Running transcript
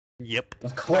Yep.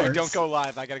 Of course. Alright, don't go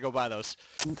live. I gotta go buy those.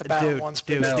 The battle one's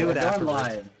dude, No, do we're it going afterwards.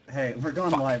 live. Hey, we're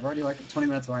going live. We're already like 20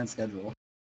 minutes behind schedule.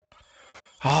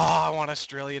 Oh, I want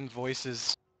Australian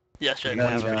voices. Yeah, sure. You No,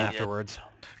 can have you them don't. afterwards.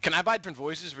 Can I buy different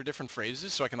voices for different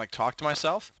phrases so I can like talk to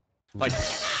myself? Like,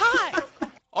 hi!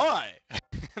 Oi!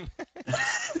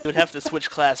 You would have to switch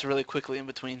class really quickly in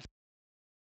between.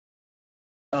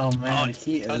 Oh man, it's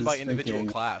he is done by individual freaking-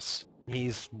 class.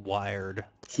 He's wired.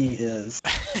 He is.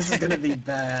 This is gonna be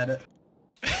bad.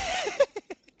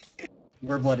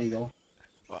 We're Blood Eagle.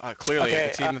 Well, clearly, Okay,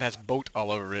 a team that has boat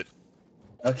all over it.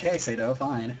 Okay, Sato,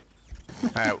 fine.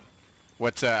 Alright,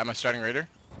 what's, am I starting Raider?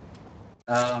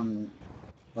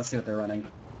 Let's see what they're running.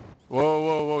 Whoa,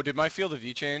 whoa, whoa, did my field of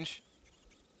view change?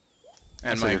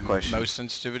 And That's a my good question. mouse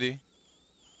sensitivity?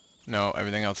 No,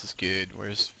 everything else is good.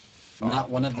 Where's... Not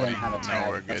one of them 20? have a No, tag.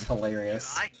 we're That's good.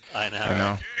 hilarious. I know. I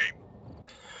know.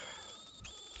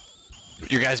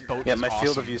 Your guys' boat Yeah, is my awesome.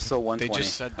 field of view is still 120. They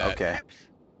just said that. Okay.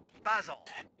 Basil.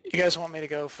 You guys want me to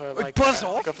go for like buzz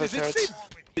off? go for Is it turrets? say-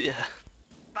 Yeah.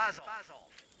 Basil.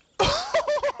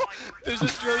 There's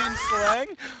Australian slang?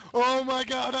 Oh my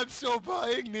god, I'm so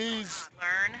buying these!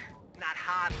 Learn, not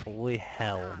hardly. Holy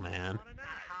hell, man. Not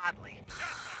hardly.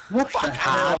 What the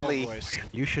hell? Hardly. Boys.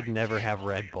 You should never have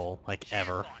Red Bull, like,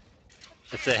 ever.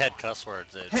 If they had cuss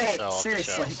words, it'd Hey, sell off the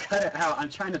seriously, shelves. cut it out. I'm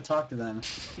trying to talk to them.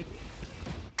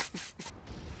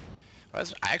 I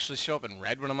actually show up in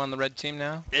red when I'm on the red team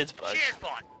now? It's bugged.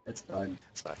 It's fine.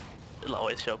 It'll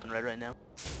always show up in red right now.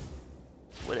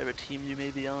 Whatever team you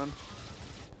may be on.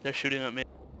 They're shooting at me.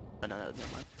 Oh, no, never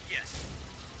mind. Yes.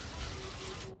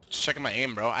 Just checking my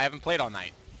aim, bro. I haven't played all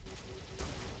night.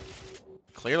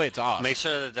 Clearly it's off. Make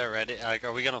sure that they're ready. Like,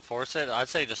 are we gonna force it? I'd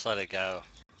say just let it go.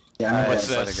 Yeah, Alright, What's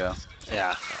let this? it go.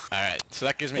 Yeah. Alright, so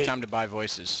that gives me time to buy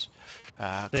voices. They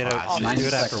don't, Classes. do 90 it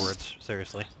seconds. afterwards,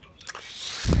 seriously.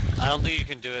 I don't think you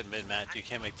can do it mid-match. You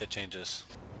can't make the changes.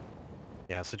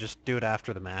 Yeah, so just do it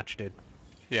after the match, dude.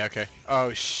 Yeah, okay.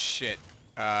 Oh shit.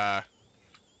 I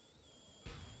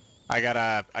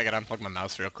gotta unplug my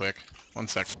mouse real quick. 1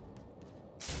 sec.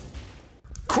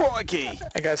 Crikey!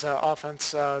 Hey guys,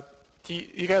 offense. Do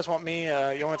you guys want me?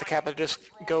 You want the Kappa to just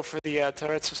go for the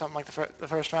turrets or something like the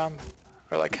first round,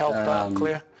 or like help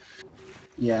clear?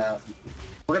 Yeah.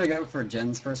 We're gonna go for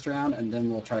Jen's first round, and then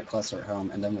we'll try cluster at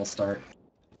home, and then we'll start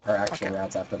our actual Okay.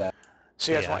 routes after that.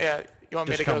 So you guys Yeah. want? Yeah, you want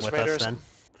me Just to go come as with Raider? us then.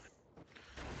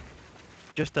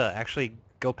 Just actually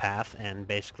go path and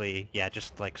basically, yeah,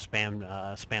 just like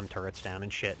spam turrets down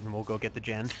and shit, and we'll go get the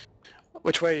gen.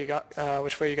 Which way you got?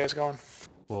 Which way you guys going?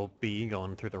 We'll be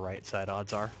going through the right side,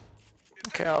 odds are.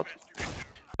 Okay,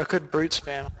 I could brute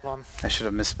spam. Hold on. I should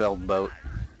have misspelled boat.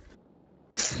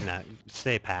 Nah,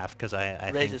 stay path, because I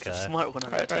Ray's think is the smart one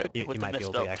on right, that right. team you with the might be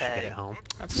able to misspelled actually tag. get it home.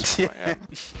 That's yeah.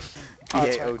 Oh,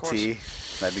 that's right, of course. T-A-O-T.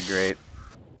 That'd be great.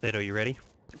 Sato, you ready?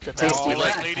 Tasty All right,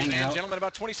 back, ladies hang and out. gentlemen,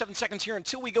 about 27 seconds here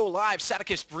until we go live.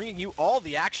 Saticus bringing you all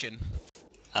the action.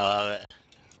 I love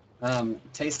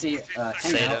it. Tasty, hang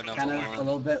Sato out number kind of one. a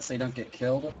little bit so you don't get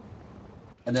killed.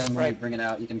 And then when you Right. bring it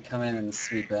out, you can come in and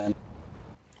sweep in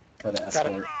for the Got it.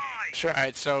 escort. Sure.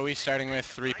 Alright, so we starting with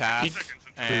 3 path,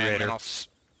 and Raider. then I'll...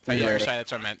 Three yeah, Raider. sorry,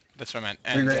 that's what I meant. That's what I meant.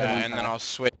 Three And, Raider, one and then path. I'll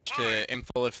switch to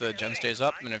info if the gen stays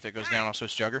up, and if it goes down, I'll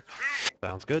switch jugger.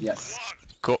 Sounds good. Yes.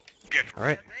 Cool.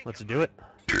 Alright, let's do it.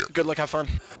 Good luck, have fun.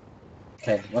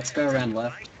 Okay, let's go around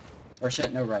left. Or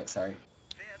shit, no, right, sorry.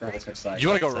 Forgot to switch sides. You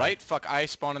wanna go So- right? Fuck, I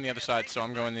spawn on the other side, so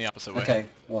I'm going the opposite way. Okay,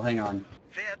 well hang on.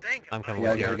 I'm We coming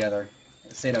gotta with go you. together.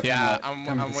 Sato, Yeah, come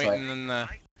I'm this waiting way. in the...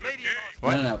 No,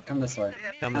 What? no, this way.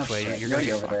 Come this Oh, way, shit, you're you're gonna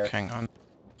already over there. Fuck, hang on.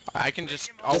 I can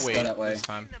just... I'll Just go wait that way. this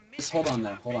time. Just hold on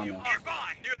though, hold on though.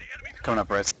 Coming up,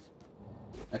 Bryce.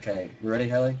 Okay, you ready,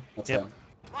 Haley? Let's Yep. go.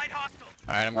 Alright,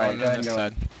 I'm Alright, going go on ahead this and go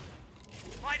side.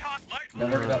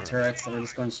 Don't worry about turrets, so we're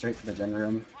just going straight for the gen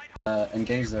room.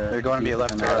 Engage their... They're going to be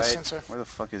left to right. Sensor. Where the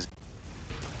fuck is...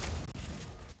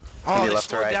 Oh, Maybe they left or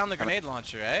slowed right. down the grenade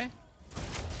launcher, eh?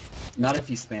 Not if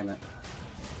you spam it.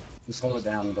 Just hold it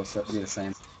down, it'll be the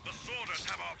same.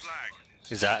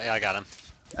 He's that? Yeah, I got him.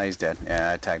 Oh, he's dead.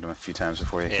 Yeah, I tagged him a few times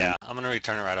before he Yeah, I'm gonna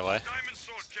return it right away.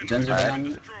 Gens are Alright.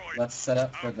 done. Let's set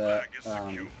up for the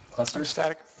I'm cluster.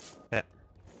 static.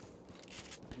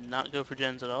 Not go for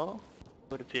gens at all.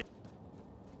 Would appear.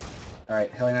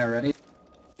 Alright, Haley and I are ready.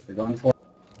 We're going for it.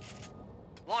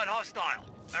 Light hostile.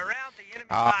 Around the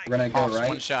enemy We're gonna go Off, right.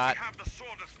 one shot. have the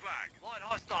swordless flag. Light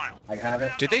hostile. I have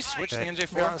it. Did they switch the Okay.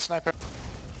 We're on NJ4? the sniper.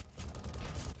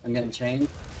 I'm getting chained.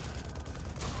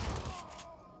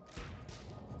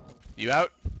 You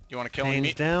out? You wanna kill Chains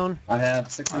me? down. I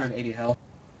have 680 health.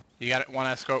 You got one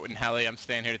escort with Heli. I'm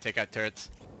staying here to take out turrets.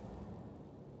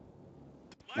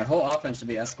 My whole offense should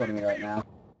be escorting me right now.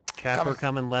 Capper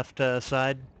coming left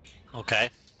side. Okay.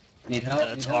 Need help?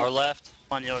 That's Need our help? left.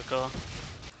 On your call.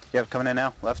 Yep, coming in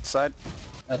now. Left side.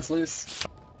 That's loose.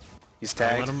 He's Don't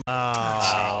let tagged. him.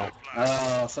 Oh.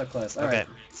 Oh, so close. Alright,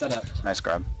 set up. Nice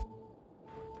grab.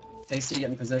 Tasty, get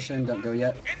in position. Don't go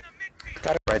yet.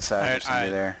 Right side. There's somebody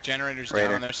there. Generators Raider.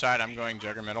 down on their side. I'm going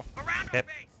Jugger middle. Yep.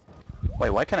 Wait,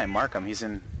 why can't I mark him? He's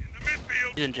in.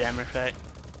 He's in jammer fact.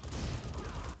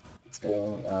 Let's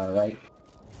go right.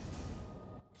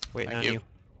 Waiting Thank on you. you.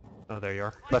 Oh, there you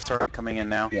are. Left to right coming in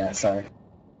now. Yeah, sorry.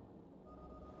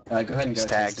 Go ahead and go, He's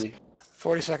tagged. Tasty.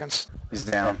 40 seconds. He's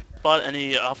down. Spot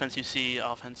any offense you see,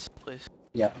 offense, please.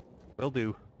 Yeah. Will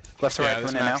do. Left to right Yeah, this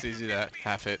coming in now. map's easy to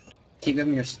half it. Keep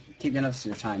giving us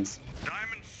your times.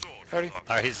 30.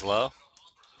 Alright, he's low.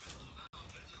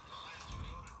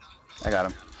 I got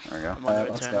him. There we go. I'm on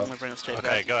the let's return. go. I'm gonna bring him straight Okay,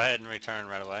 back. go ahead and return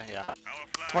right away. Yeah.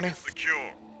 20.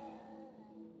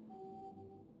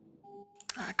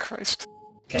 Ah, Christ.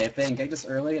 Okay, if they engage us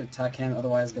early, attack him.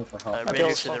 Otherwise, go for help. Raider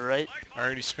Bill's to the fault. right.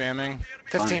 Already spamming.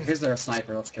 Fine. 15. Here's their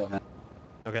sniper. Let's kill him.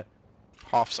 Okay.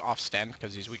 Hoff's off stand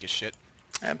because he's weak as shit.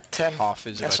 And 10. Hoff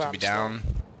is about Yes, to be down.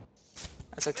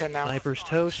 That's a 10 now. Sniper's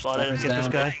toast. Spotted Let's him. get this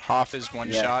Down. guy. Hoff is one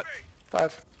Yeah. shot.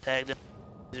 5. Tagged him.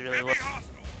 He's really low.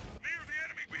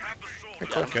 Good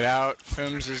clip. Get out.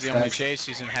 Fooms is the only Guys. chase.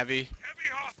 He's in heavy.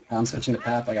 I'm switching to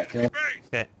path. I got killed.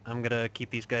 Okay, I'm gonna keep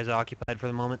these guys occupied for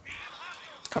the moment.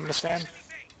 Coming to stand.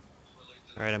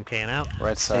 Alright, I'm K'ing out.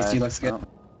 Right side. Tasty looks good. Oh,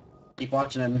 Keep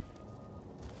watching him.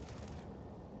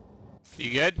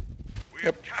 You good?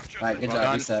 Alright, good Well job.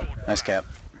 done. Reset. nice cap.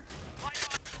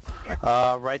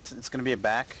 Right. It's gonna be a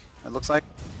back. It looks like.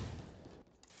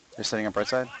 They're setting up right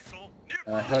side.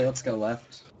 Hilly, let's go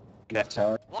left. Left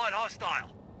tower. Light hostile.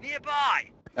 Nearby.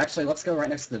 Actually, let's go right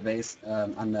next to the base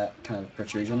on that kind of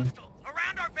protrusion.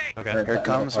 Around our base. Okay. Or Here it that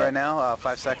comes middle right now.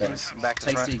 5 seconds. Back to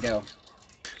Tasty, front. go.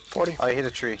 40. Oh, he hit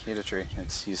a tree. He hit a tree.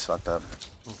 He's fucked up.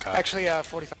 Okay. Actually,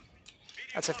 45.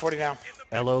 That's at 40 now.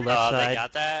 Hello, left They side.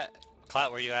 got that?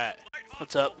 Clout, where you at?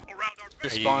 What's up?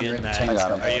 Just Are you spawned. getting that? Chains I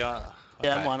got him. coming. Are you on?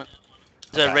 Yeah, I'm Okay. on it.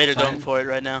 There's a Okay. Raider going Fine. for it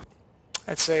right now.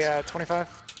 That's a 25.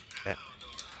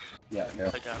 Yeah,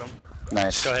 go. I got him.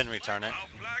 Nice. Go ahead and return it.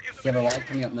 You have a light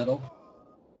coming up middle.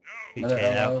 He Another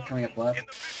K'd out. LO coming up left.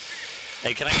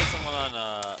 Hey, can I get someone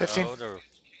on 15. Ode or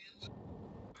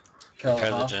Kill repair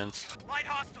the off. gens? Light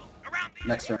hostile. Around the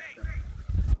Next round.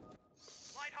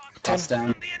 light hostile. Toss down.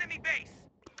 Around the enemy base.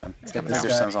 Let's get Coming this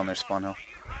Their guy. son's on their spawn hill.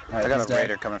 Alright, I got he's a dead.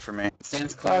 raider coming for me.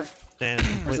 Stands clear. 5. Stand Where's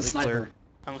the completely sniper? clear.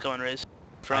 I'm going raise.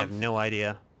 I have From. no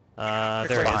idea. You're There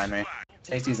he is. Behind me.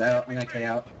 Tasty's out. I'm gonna K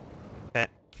out.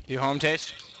 You home,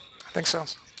 Taste? I think so.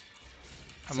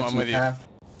 I'm Switching with to you. path.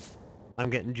 I'm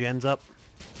getting gens up.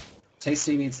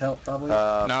 Tasty needs help, probably.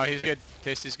 No, he's good.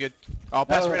 Tasty's good. I'll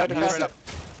pass Oh, right up. I Pass passed right up.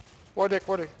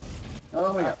 Wardick.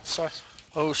 Oh my god. Sorry.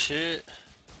 Oh shit.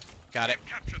 Got it.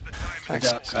 Good Thanks.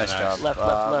 job. Nice job. Left, left,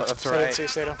 left. Left to Say it, right. say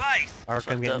Sato. Base. Arc,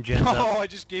 I'm Fucked getting up. gens up. Oh, I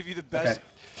just gave you the best.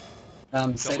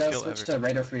 Okay. Sato, kill switch ever. to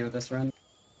Raider for you with this run.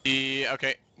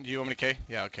 Okay. Do you want me to K?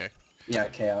 Yeah, okay. Yeah,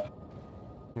 K out.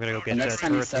 I'm gonna go The get next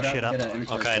time you turrets and set shit up, up. get an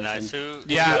inventory Okay, station. nice. Who?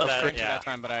 Yeah, you I was upgrade? going to that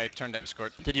time, but I turned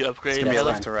escort. Did you It's upgrade? gonna be a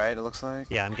Heather? left to right, it looks like.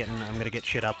 Yeah, I'm gonna get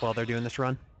shit up while they're doing this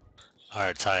run.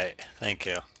 Alright, tight. Thank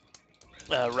you.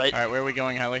 Right. Alright, where are we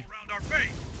going, Helly? Around our base.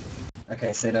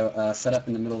 Okay, Sato, set up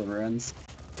in the middle of the ruins.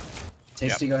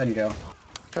 Tasty, go ahead and go.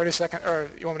 30 seconds. Or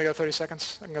you want me to go 30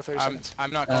 seconds? I can go 30 seconds.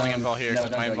 I'm not calling involve here no, because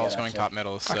don't my go involve's yet, going actually. top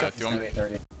middle. So Okay. if It's you gonna want, be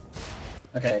 30.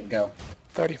 Okay, go.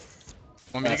 30.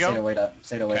 want me to go? Sato, wait up.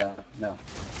 Sato, wait Okay. up. No.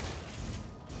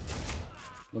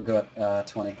 We'll go at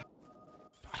 20.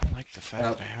 I don't like the fact Oh.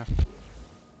 that I have.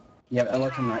 Yeah, Elo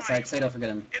coming right side. Sato, forget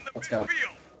him. Let's go.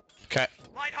 Okay,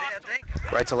 Light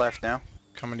hostile. Right to left now.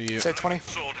 coming to you. Say 20.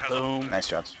 Boom. Nice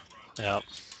job. Yep.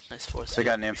 Nice force. So we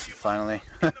got an imp finally.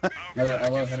 Another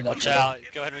Elo headed up. Watch out.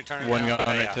 Go ahead and return it. One now. going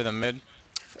Okay, right yeah. to the mid.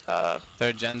 Uh,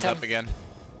 Third gen's 10. up again.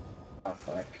 Oh,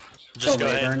 fuck. Just Oh, go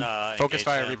ahead Rayburn. and Focus engage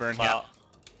fire, them. reburn, Clout.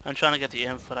 I'm trying to get the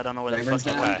imp, but I don't know where the Rayburn's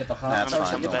fuck. down. Okay. Get the hot. That's I'm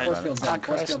fine. coming Don't back. worry Force about it. field's down. Oh,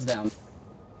 Force Christ. field's down.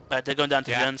 Alright, they're going down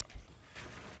to Yeah. gens.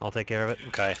 I'll take care of it.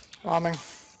 Okay. bombing.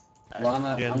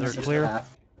 Llama, Gens I'm gonna are switch clear. to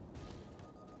path.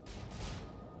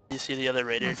 You see the other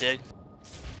Raider dig?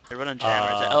 They're running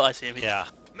jammers. Oh, I see him. Yeah.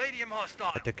 Medium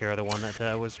hostile. I took care of the one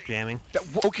that was jamming. You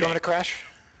want me to crash?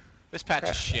 This patch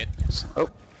is shit. Yes,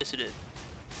 it did.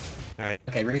 Alright.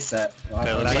 Okay, reset. Well,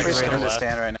 Okay, I'll let's back take to Raider Raider. Coming to left.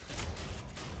 stand right now.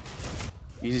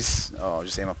 He's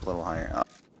just aim up a little higher.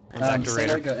 Back to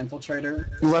Sato, Raider. go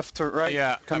infiltrator. Left to right.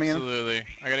 Yeah, coming absolutely.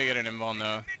 I gotta get an involved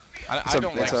now. I It's a-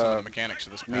 don't like it's some of a the mechanics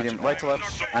of this patch. Medium. at all. Right to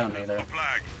left. I don't either.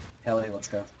 Helly, let's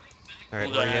go. Alright,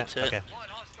 We'll go where you ahead at? to it. Okay. Light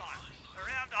hostile.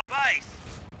 Around our base.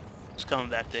 Just Coming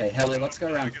back Okay, there. Heli, let's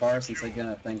go around far since they're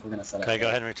gonna think we're gonna set up. Okay, go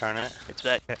ahead and return it. It's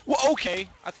back. Well, okay.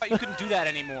 I thought you couldn't do that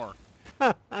anymore.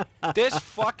 This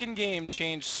fucking game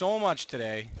changed so much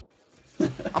today.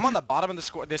 I'm on the bottom of the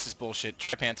score. This is bullshit.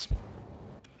 Try pants.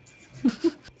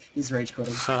 He's rage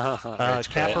quitting.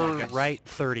 Capper right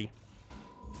 30.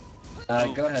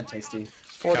 Go ahead, Tasty.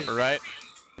 40. Capper right.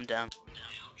 I'm down.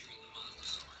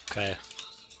 Okay.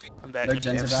 I'm back. Their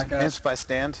gens are back up. Imps by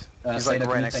stand. He's like Sato,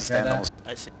 right can you next to take care of stand that? almost.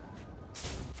 I see.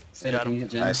 Sato, Got can him. you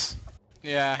get gens? Nice.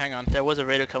 Yeah, hang on. There was a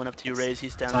raider coming up to you, Raze.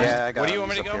 He's down there. Yeah, I got Where do you him.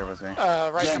 want me He's to up go? here with me.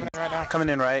 Right Yeah. coming in right now. Coming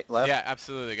in right, left. Yeah,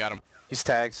 absolutely. Got him. He's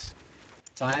tags.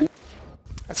 Time?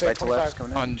 I'd say Right to left. 25.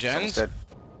 Coming in. On gens? Almost dead.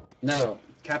 No,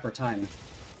 Capper time.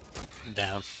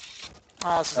 Down.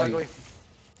 Ah, this is Oh, ugly.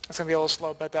 It's gonna be a little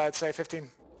slow, but I'd say 15.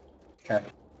 Okay.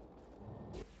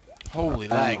 Holy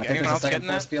I lag. think Anyone there's a else second getting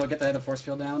force that? field. Get the other force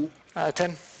field down.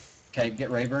 10. Okay, get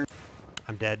Rayburn.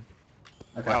 I'm dead.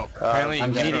 Okay. Wow. Apparently I'm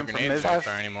you dead. can't Medium do from grenades mid. out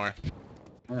there anymore. I'm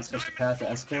gonna switch the path to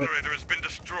escort. Generator has been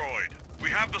destroyed. We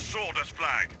have the sawdust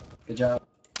flag. Good job.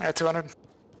 200.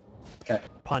 Okay.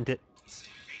 Punt it.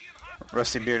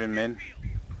 Rusty beard in mid.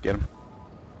 Get him.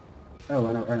 Oh,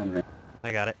 run on me.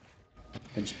 I got it.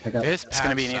 Good pick up. This It's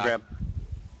gonna be an path e-grab.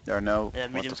 There are no... Yeah,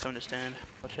 what medium's the coming to stand.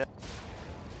 Watch out.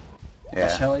 Yeah,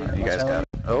 Watch Heli, you watch guys got it.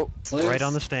 Oh, Sleeves. Right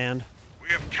on the stand. We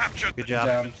have captured Good the job.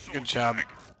 German sword Good job. flag.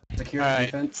 Secure Alright.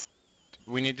 defense.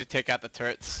 We need to take out the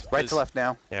turrets. right to left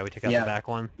now. Yeah, we took out Yeah. the back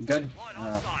one. Good. Light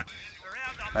hostile. Around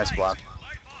our Nice base. block.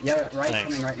 Yeah, right Thanks.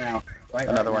 coming right now. Right.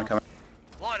 Another right one now. coming.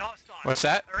 Light hostile. What's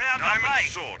that? Around our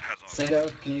base. Sword has on. Sato,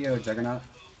 can you go Juggernaut?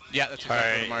 Yeah, that's exactly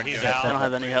what Alright, Mark he's did. out. I don't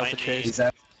have any health to Might chase. He's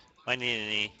out. Might need an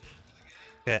E.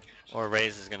 Okay. Or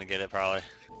Raze is gonna get it probably.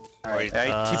 Alright.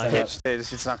 Yeah, Set he up.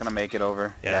 pitched. It's not gonna make it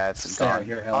over. Yeah. Yeah, it's Stay out gone.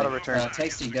 here, Heli. Auto return.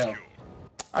 Tasty, go.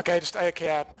 Okay, just AK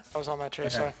out. I was on that tree,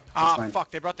 Okay. sorry. Ah, fine.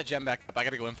 fuck, they brought the gem back up. I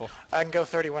gotta go info. I can go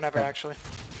 30 whenever, Okay. actually.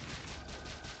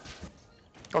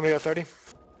 Want me to go 30?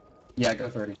 Yeah, go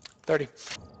 30. 30.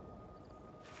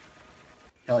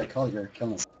 Heli, call it, you're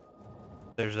killing us.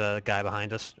 There's a guy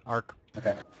behind us. Arc.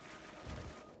 Okay.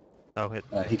 Oh, it.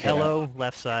 He came out. Hello,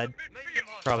 left side. Medium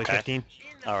Probably Okay. 15.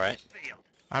 Alright. field.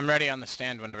 I'm ready on the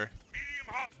stand whenever. Medium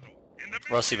hostile. In the mid.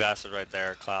 Rusty bastard right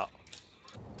there, Clout.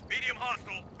 Medium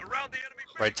hostile. Around the enemy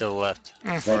base. Right to the left.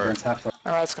 Rayburn's half foot.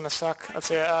 Alright, it's gonna suck. Let's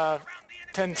say,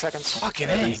 10 seconds. Fucking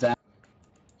Rayburn's down.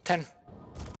 10.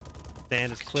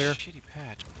 Stand is clear. Shitty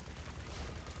patch.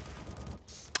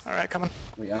 Alright, coming.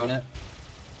 We own it.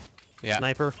 Yeah.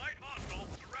 Sniper. Light hostile.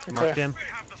 Clear. Marked him. We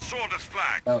have the sawdust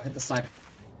flag. Oh, hit the sniper.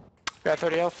 Got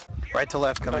 30 health. Right to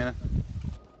left coming in.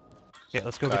 Yeah,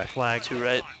 let's go get the Okay. flag. 2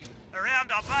 right.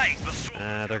 Around our base. The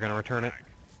sword. They're gonna return it.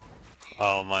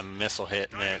 Oh, my missile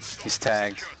hit missed. He's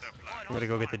tagged. I'm gonna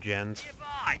go get the gens.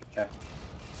 Nearby.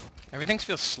 Everything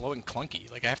feels slow and clunky.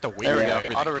 Like I have to wait. There we for go.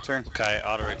 everything. Auto return. Okay,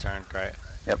 auto return, great.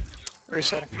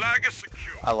 Resetting. Flag is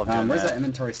secure. I love doing Where's that that.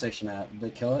 inventory station at? Did they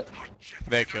kill it?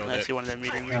 They killed I it. see one of their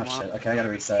medium green Oh ones. shit, okay, I gotta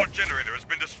reset. One generator has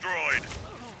been destroyed.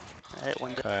 Alright,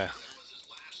 one down. Okay.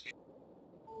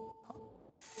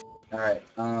 Alright,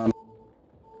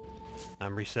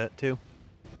 I'm reset too.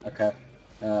 okay.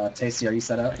 Tasty, are you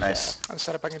set up? Nice. I'm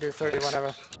set up. I can do 30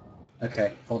 whenever.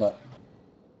 Okay, hold up.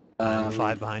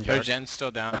 5 behind Their you. gen's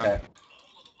still down. Okay.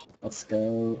 Let's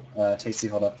go. Tasty,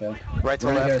 hold up there. Right to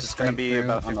We're gonna left. go It's gonna straight be through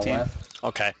about on the 15. left.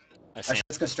 Okay. I see. Actually,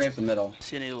 let's go straight up the middle.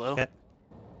 See any low? Okay.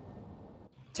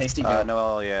 Tasty, go. No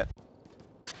L yet.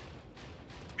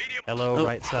 Medium Hello, Oh,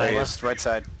 right There he side. is. Right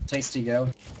side. Tasty, go.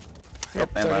 Yep,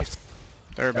 And 30. left.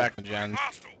 They're back to gens.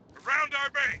 hostile. Around our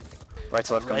base. Right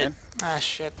to left coming in. Ah,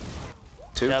 shit.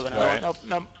 2. Yeah, but no. Alright. Nope,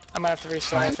 nope. I might have to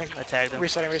reset, I think. I tagged him.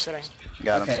 Resetting.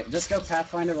 Got him. Okay, just go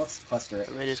Pathfinder. Let's cluster it.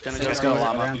 Raider's gonna Say go. Let's everyone go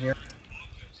llama. around here.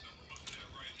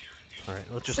 Alright,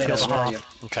 let's just Say kill this, them where are off. you?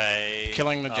 Okay.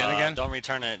 Killing the gen again? Don't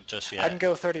return it just I yet. can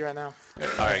go 30 right now. Alright,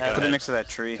 Put go Put it ahead. next to that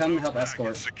tree. Come help Flag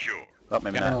escort. is secure. Oh,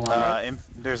 maybe Got not. him llama.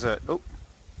 There's a... Oh,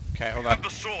 Okay, hold Have on. the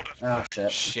sawdust. Oh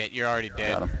shit. Shit, you're already got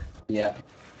dead. him. Yeah.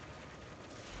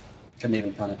 Couldn't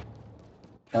even punt it.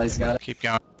 Heli's got it. Keep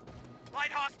going. Light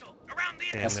hostile. Around the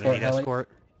Okay, enemy. I'm Escort, gonna need Heli. escort.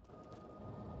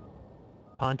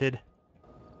 Punted.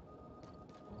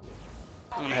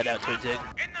 I'm gonna head out to a dig.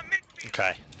 In the midfield.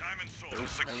 Okay. Diamond sword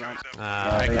secure. around.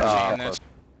 I can yeah. see in this.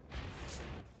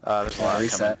 There's a Yeah, lot coming.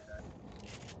 reset.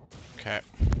 Okay.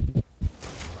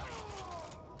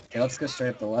 Okay, let's go straight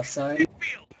up the left side.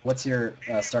 What's your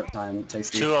start time,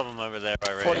 Tasty? 2 of them over there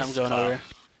by Raze. I'm going Clout. over.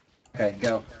 Okay,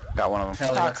 go. Got one of them.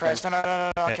 Heli, Oh, let's go. Christ. No,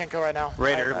 I Okay. can't go right now.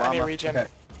 Raider, I need llama. regen. Okay.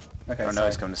 Okay, Oh no, sorry.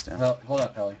 he's coming to stand. Hold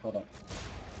up, Heli. Hold up.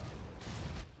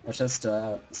 Let's just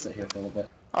sit here for a little bit.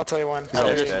 I'll tell you when. Oh,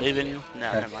 They're he's just dead. leaving. No,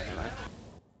 Okay. never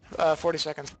mind. 40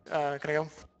 seconds. Can I go?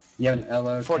 You have an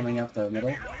LO 40. coming up the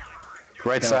middle.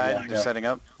 Right Go, side, yeah, they're go. setting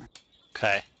up.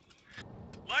 Okay.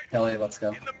 Kelly, let's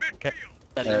go. That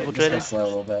Just go infiltrator? slow a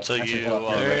little bit. So Actually, you, pull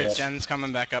up here a little bit. Jen's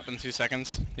coming back up in 2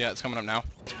 seconds. Yeah, it's coming up now.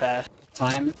 It's fast.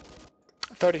 Time.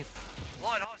 30.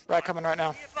 Light hostile. Right, coming right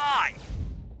now. Nearby.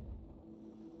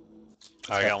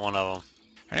 I got one of them.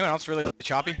 Anyone else really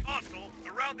choppy? Hostile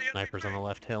around the enemy Snipers on the base.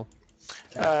 left hill.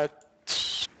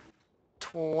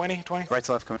 20. Right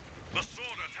to left coming. The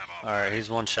soldiers have our Alright, he's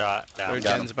one shot down.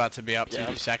 got Jen's about to be up Yeah.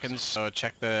 2 seconds, so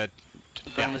check the...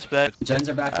 Bring this back. Gens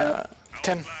are back up.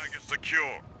 10. flag is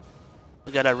secure.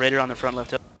 We got a raider on the front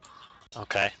left hip.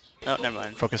 Okay. Oh, never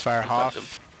mind. Focus fire Fucked him.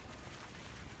 off.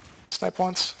 Snipe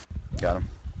once. Got him.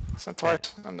 Snipe twice.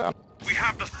 I'm down. We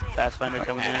have the sword. Pathfinder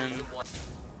coming in.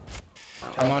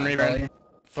 Come on, Reburn. Kelly,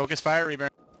 Focus fire, Reburn.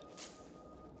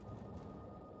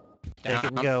 Take it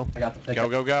and Down. go. I got the pick. Go,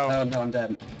 go, go. Oh no, I'm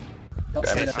dead. Help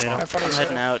Got Seda. it. Hold on. In front I'm of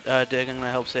heading you. out. Dig, I'm gonna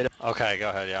help Seda. Okay, go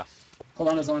ahead, yeah. Hold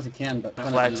on as long as you can, but...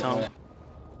 My flag's home.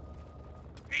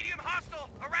 Medium hostile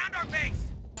around our base.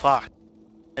 Fuck.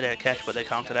 I didn't catch, but they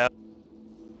conked it out.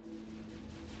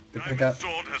 Good pick up.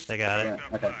 Sword has They got it.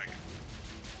 Yeah, okay.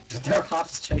 There are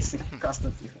hops chasing across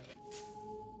the field.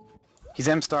 He's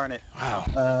M-starring it.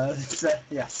 Wow.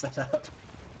 Set up.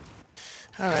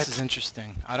 Alright. This is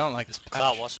interesting. I don't like this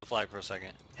Clout, patch. watch the flag for a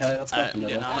second. Kelly, let's go Alright, from the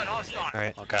I'm middle. getting on Light it. hostile.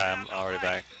 Alright. Okay, I'm already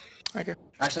back. Okay.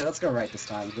 Actually, let's go right this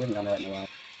time. We haven't gone right in a while.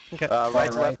 Okay.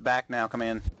 Right to Right. left, back now, come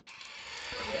in.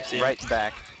 See him? Right to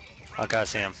back. Okay, I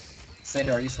see him.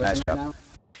 Seda, are you switching Nice right job. now?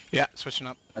 Yeah, switching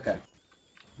up. Okay.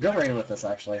 Go right with us,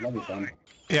 actually. That'll be fun.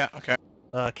 Yeah, okay.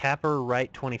 Capper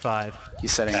right 25.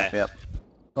 He's setting up, Okay. yep.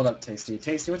 Hold up, Tasty.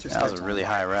 Tasty, what's your That start was a time? really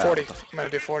high route. 40. I'm gonna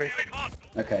do 40. Light hostile.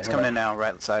 Okay, He's hold coming up. in now,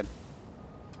 right side.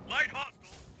 Light hostile.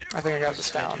 I think I got this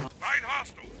down. Light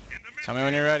hostile. In the Tell me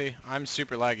when you're ready. I'm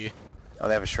super laggy. Oh,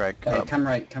 they have a strike. Okay, Oh, come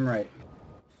right, come right.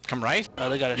 Come right? Oh,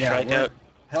 they got a Yeah, strikeout.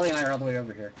 Helly and I are all the way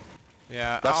over here.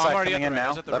 Yeah. Left I'm side already coming at the in right. I now,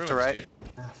 was at the left to ruins, right. dude.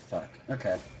 Ah, fuck.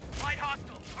 Okay. light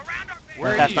hostile around our base.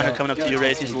 Where are Pathfinder you? coming up Go to you,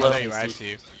 Race. Tasty, He's go low. There you are, I see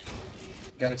you.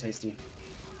 Go Tasty.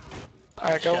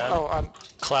 Alright, go. Yeah. Oh,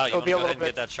 Clout, you It'll want be to a go little ahead and bit.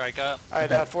 get that strike up?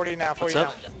 alright, Okay. 40 now, 40 What's now.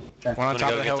 up? Okay. One on Wanna top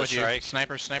go of the get hill the with you. strike?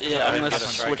 Sniper, sniper. Yeah, ahead I'm and gonna get a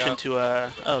strike switch up. into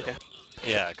oh, okay.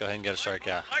 Yeah, go ahead and get a strike,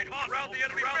 yeah. Light hostile around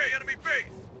the enemy base.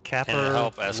 Capper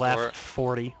help escort. left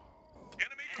 40. Enemy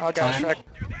Oh, I got a Time.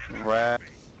 strike. Right.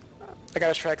 I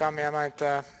got a strike on me. I might,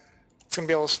 it's gonna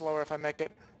be a little slower if I make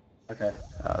it. Okay.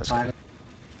 This Time.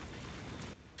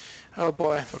 Oh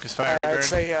boy. Focus fire, I'd Reburn.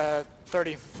 say,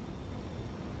 30.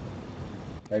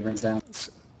 Rayburn's down.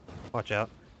 Watch out.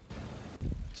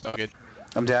 Still good.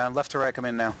 I'm down. Left to right, come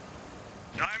in now.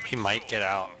 He might get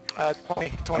out.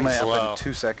 20. I'm 20. gonna Slow. up in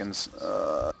 2 seconds.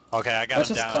 Okay, I got Let's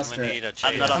him just down. I'm cluster gonna it. need a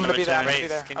chase. I'm not I'm on the gonna be there. I'm return. gonna be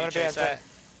there. Can I'm you gonna be chase there.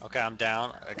 that? Okay, I'm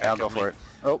down. Okay, I'll go kill me. for it.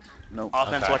 Oh, no.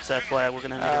 Offense, Okay. watch that flag. We're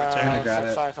gonna need a gonna return. grab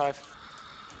it. 5.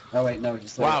 Oh wait, no,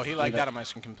 just leave Wow, it. he Leave lagged it. out of my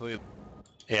screen completely.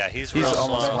 Yeah, he's He's real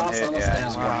almost slow. one hit. Almost Yeah, down.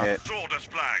 he's Wow. one hit. Soldier's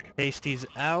flag. Tasty's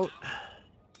out.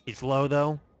 He's low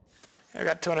though. I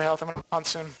got 200 health. I'm gonna punt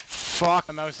soon. Fuck,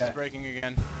 the mouse is Okay. breaking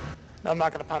again. No, I'm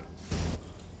not gonna punt.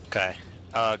 Okay.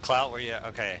 Clout, where you at?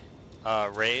 Okay.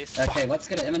 Race. Okay, let's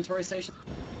get an inventory station.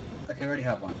 Okay, we already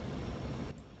have one.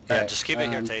 Yeah, Alright, just keep it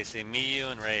here, Tasty. Me, you,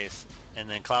 and Race. And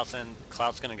then Clout's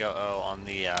gonna go on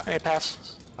the, I need a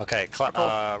pass. okay,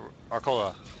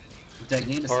 Arcola. Dig, you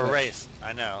need to Or switch. Race,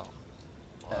 I know.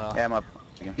 Well, Yeah, I'm up.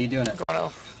 Be doing it. Going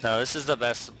oh. no, this is the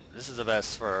best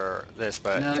for this,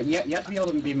 but... No, you have to be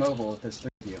able to be mobile if there's 3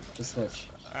 of you. Just switch.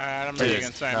 Alright, I'm It ready is.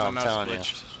 again. Sorry, No, my I'm mouse telling you.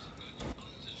 glitched.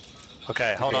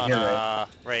 Okay, hold Okay, on, here,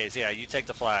 Raze, yeah, you take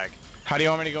the flag. How do you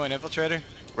want me to go in, Infiltrator?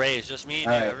 Raze, just me and you,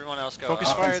 Alright. everyone else go. Focus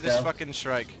up. fire Offense this go. fucking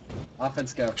strike.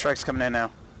 Offense go. Strike's coming in now.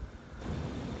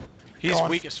 He's Go on.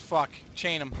 weak as fuck.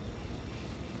 Chain him.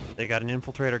 They got an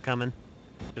infiltrator coming.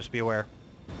 Just be aware.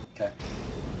 Okay.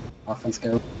 Offense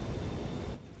go.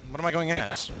 What am I going in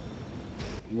as?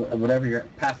 Whatever your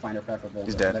Pathfinder preferable.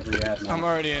 He's dead. Whatever you have now. I'm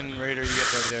already in Raider. You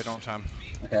get ready there, don't time.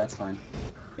 Okay, that's fine.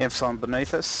 Imp's on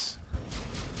beneath us.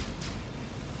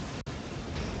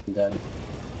 I'm dead.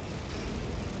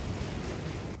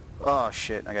 Oh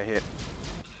shit, I got hit.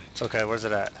 It's okay, where's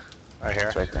it at? Right here?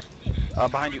 It's right there.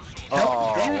 Behind you. Help,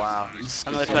 Oh, damn it. wow.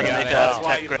 I'm gonna try to Yeah, make that's a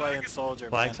why tech grab.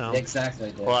 Flag zone.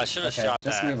 Exactly, dude. Well, I should've okay, shot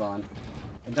just that. move on. It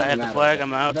I doesn't had the matter. flag,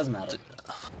 I'm out. It doesn't matter.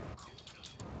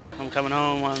 I'm coming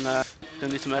home on gonna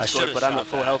need some I escort, should've but I'm shot at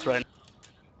full that. health right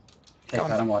Okay,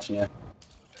 Pat, I'm watching you.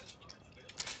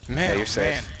 Man, Yeah, you're oh,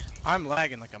 safe. man. I'm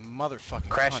lagging like a motherfucking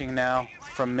Crashing cunt. now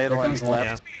from middle Here and comes one.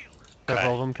 left. Yeah.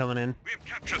 Several of them coming in. We have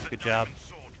captured the Good job. German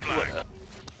sword flag.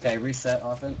 Okay, reset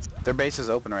offense. Their base is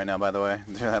open right now, by the way.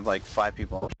 They have like 5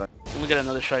 people. now. We get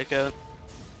another strikeout.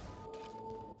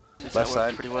 Since Left that worked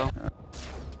side. pretty well.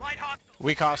 Light hostile.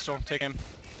 Weak hostile. Take him.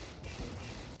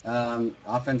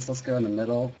 Offense, let's go in the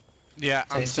middle. Yeah,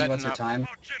 I'm Tasty, what's setting your up. time?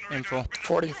 Info.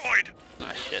 40.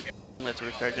 Ah, shit. Let's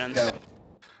repair gens. Go.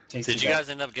 Tasty, Did you go. guys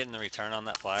end up getting the return on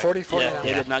that flag? 40, 40 Yeah, now.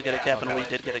 they did not get a cap, and Okay. we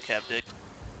did get a cap, Dick.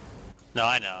 No,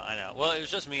 I know. Well, it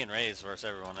was just me and Raze versus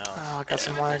everyone else. Oh, I got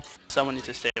some lag. Someone needs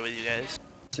to stay with you guys.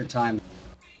 What's your time?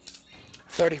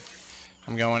 30.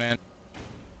 I'm going in.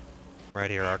 Right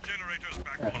here, Ark. Generators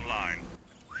back online.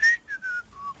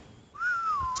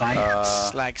 Time?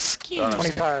 Slag ski. Bonus.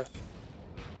 25.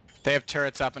 They have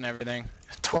turrets up and everything.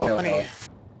 20. Go.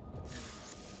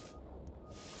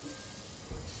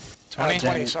 20?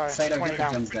 20, sorry. Saito, 20 get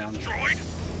your down. gens down.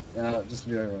 Destroyed. Just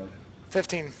do it.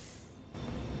 15.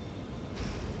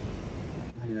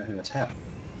 I don't know who to tap.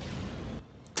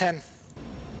 10.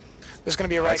 There's gonna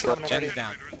be a right Let's go. coming in Jen's ready.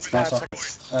 down. Smash 5 off.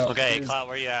 seconds. Okay, please Clout,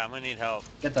 where you at? I'm gonna need help.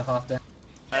 Get the Hoff down.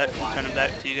 Turning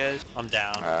back to you guys. I'm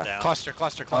down. Uh, I'm down. Cluster.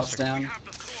 Hoff's down.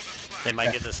 They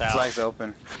might get this out. Flag's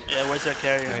open. Yeah, where's that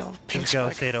carrier? Alright, Pink just go,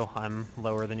 spike. Sato. I'm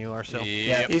lower than you are, so.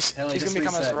 Yeah, Yep. He's Ellie, gonna just be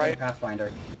coming reset, us right. go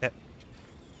Pathfinder. I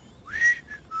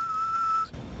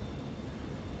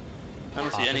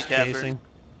don't see any Office capper. chasing.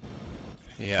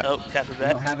 Yeah. Oh, capper We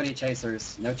back. don't have any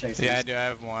chasers. No chasers. Yeah, I do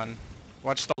have one.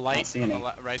 Watch the light see on the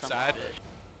any. right Son side. of a bitch.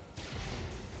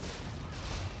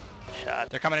 Shot.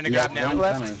 They're coming in to You grab got now.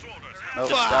 one coming. Good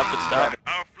stop, good stop.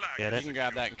 Our flag. Get You it. can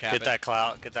grab that and cap Get it. that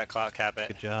Clout. Get that Clout. Cap it.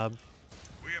 Good job.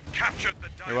 We have captured the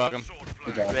You're diamond welcome. sword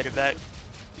Good flag. job. Ready back.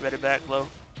 Ready back, low.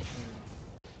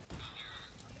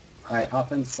 Alright,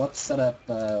 offense, let's set up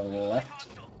left.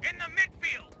 In the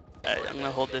midfield. Alright, I'm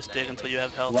gonna hold this dig until you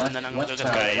have health, Left, and then I'm gonna left go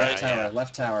tower, get Okay, left yeah, tower, yeah.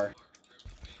 left tower.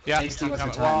 Yeah, Tasty, I'm what's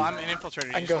your coming. Well, time? I'm an infiltrator.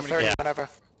 I can You go just want me 30 Yeah. whenever.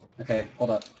 Okay, hold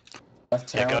up.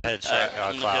 Left Yeah, tower. go ahead, check I'm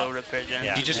gonna go Clout. repair gen.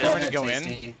 Yeah. You just Go want me to ahead, go in?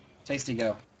 Tasty. Tasty,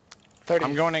 go. 30.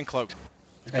 I'm going in cloaked. Okay,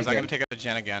 Because I'm going good. to take out the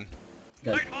gen again.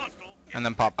 Good. Light hostile. And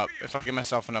then pop up. If I give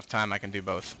myself enough time, I can do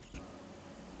both.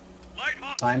 Light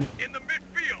hostile. Time? In the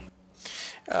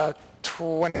midfield.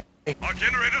 20. Our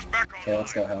generators back online. Okay,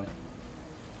 let's go, Helen.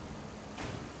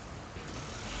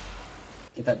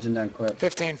 Get that gen down quick.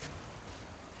 15.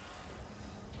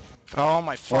 Oh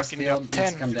my Force fucking field god.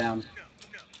 needs 10. to come down.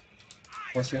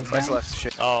 Force field Flag's down. left.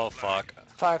 Shit. Oh, fuck.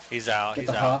 5. He's out. Get He's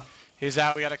the out. Hoff. He's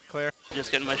out. We got to clear.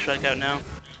 Just getting my strike out now.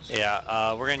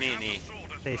 Yeah, we're gonna need an E.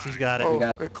 Stacy's got it. Oh,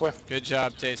 got- good clip. Good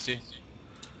job, Tasty.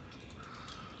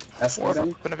 Escort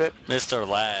him. Been a bit. Mr.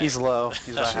 Lag. He's low.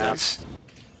 He's about half.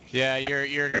 Yeah,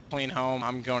 you're clean home.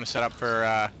 I'm going to set up for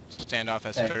standoff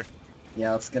as Okay. turf.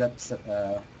 Yeah, let's get up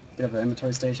an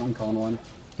inventory station. I'm calling one.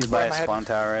 He's by Right in a my head. spawn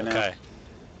tower right now. Okay.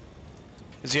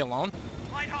 Is he alone?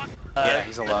 Light hostile. Yeah,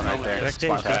 he's alone right there. Protect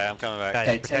Spawn Tasty. tower. Okay, I'm coming back. Guys,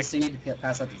 Okay, protect. Tasty, you need to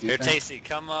pass out the Here, defense. Tasty,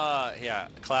 come, yeah.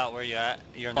 Clout, where you at?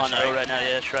 You're in the On O strike? right now,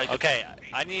 yeah, strike. Okay,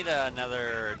 I need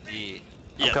another D.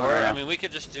 Yeah, coming Or, around. I mean, we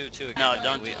could just do two No, again.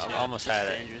 don't We do two. almost It's had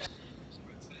it. dangerous.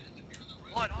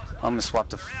 Light hostile. I'm gonna swap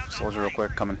the soldier real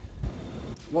quick. Coming.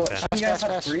 Well, Okay. you guys Fast,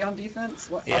 have fast. 3 on defense?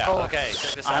 What? Yeah, Oh. okay,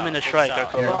 check this out. I'm in a check strike, this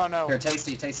out. Here, Oh, no. here,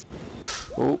 Tasty, Tasty.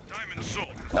 Oh, Diamond sword.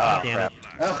 ah, Damn crap.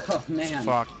 Oh, man.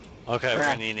 Fuck. Okay, we're Crap.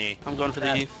 gonna need an E. I'm going for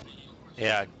the E.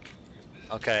 Yeah.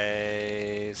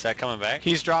 Okay, is that coming back?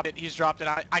 He's dropped it. He's dropped it.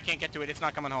 I can't get to it. It's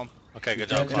not coming home. Okay, good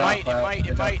Good job, job. Clout. It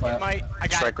might. I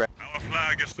got it. Strike right. Our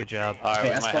flag is Good job. Alright, Okay, we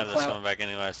might escort have this Clout. coming back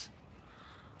anyways.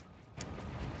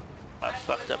 I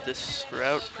fucked up this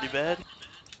route pretty bad.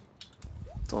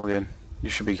 It's all good. You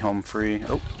should be home free.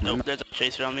 Oh, Nope, there's a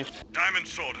chaser on me. Diamond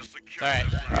sword is secured. All right.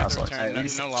 We got the Awesome. return. No,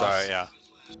 no loss. Sorry, yeah.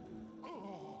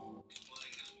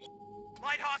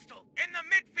 Light hostile. In the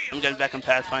midfield. I'm getting back on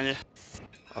Pathfinder.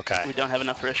 Okay. We don't have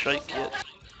enough for a strike yet.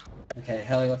 Okay,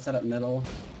 Helly, let's set up middle.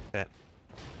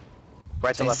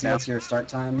 right to left Tasty, now. what's your start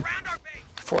time? Round our base.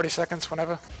 40 seconds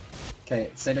whenever. Okay,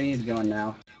 Sato, you need to go in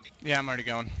now. Yeah, I'm already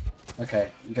going.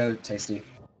 Okay, go, Tasty.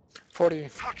 40.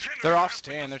 They're off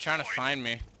staying. They're trying to find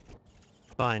me.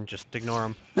 Fine, just ignore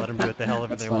them. Let them do what the hell ever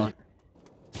That's they fine. want.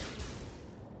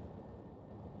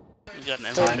 We got an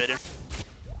infiltrator.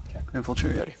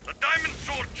 Infiltrate. The diamond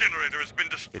sword generator has been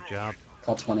destroyed. Good job.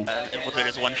 Call 20.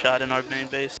 Infiltrator's one shot in our main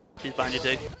base. He's behind you,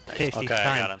 Dig. Tasty, Okay, I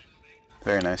time. got him.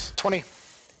 Very nice. 20.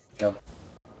 Go.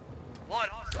 Light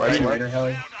hostile. Right, Ready, right. Raider,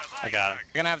 Helly? I got him.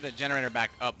 We're gonna have the generator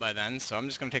back up by then, so I'm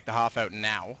just gonna take the Hoff out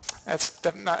now. That's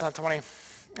not 20. Oh,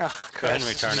 Go ahead and Christ.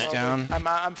 return it. Down.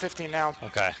 I'm 15 now.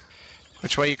 Okay.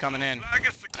 Which way you coming in? Flag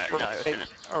is secured. No, I return it.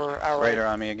 Or our right. Raider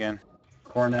on me again.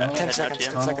 Cornell? 10 Head seconds.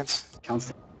 up 10 to you. seconds.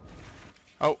 Council.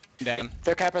 Oh, damn.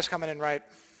 Their capper's coming in right.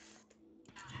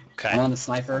 I'm Okay. on the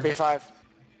sniper. B5.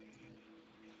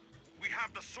 We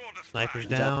have the sword as Sniper's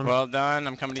flag. down. Well done.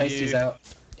 I'm coming to Tasty's you. out.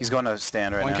 He's going to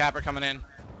stand right One now. capper coming in.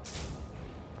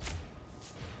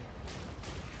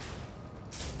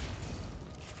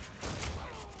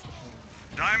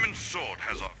 Diamond Sword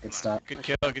has off. Good stuff. Good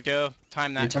kill, good kill.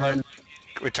 Time that. Return.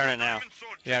 Return it now.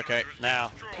 Yeah, okay.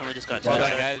 Now. Oh, we just got Well Yeah.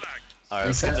 done, guys. Alright,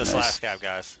 let's get Reset. this Nice. last cap,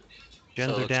 guys.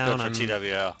 Gens So are let's down. go for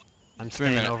TWO. I'm 3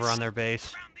 staying minutes. over on their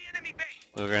base. Around the enemy base.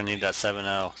 We're gonna need that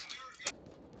 7-0.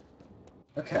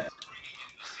 Okay.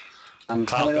 Clout,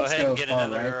 Kelly, go let's ahead go and get far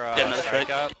another right. Get another strike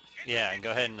strike. up. Yeah, and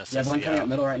go ahead and You have assist one the coming up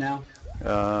middle right now.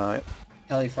 Yep.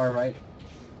 Kelly, far right.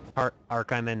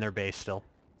 Arc, I'm in their base still.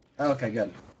 Oh, okay,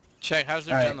 good. Check, how's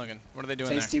their All gen right. looking? What are they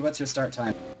doing Tasty, what's your start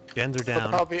time? Gens are down.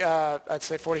 Probably, I'd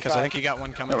say there? 45. Because I think you got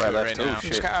one coming Alright, through left. right Oh, now.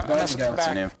 shit. Go ahead and Messing go. What's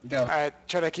your back. name? Go. Alright,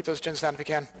 try to keep those gens down if you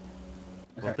can.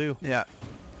 Will do. Yeah.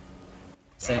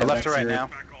 Say Left Rex, to right your- now.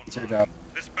 Back on. It's your job.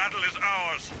 This battle is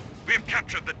ours. We have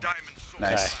captured the Diamond Sword.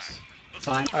 Nice.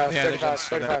 Time. Yeah, they 35, just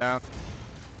set 35. that down.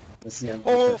 Let's see.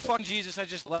 Oh, fucking Jesus, I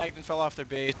just lagged and fell off their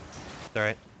base. It's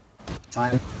alright.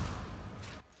 Time.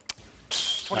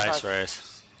 25. Nice race.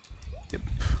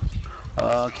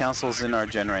 Council's in our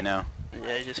gen right now.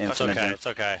 Yeah, you just Yeah, It's fucking... okay, it's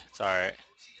okay. It's alright.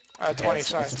 20, let's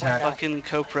sorry. attack. 20 now. Fucking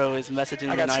CoPro is messaging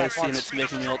I me got and I sniped see and once. it's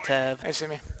making me alt tab. Hey, see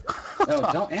me. Oh,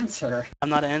 don't answer. I'm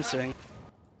not answering.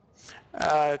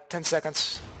 10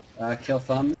 seconds. Kill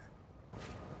Thumb.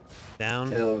 Down.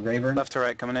 Kill Rayburn. Left to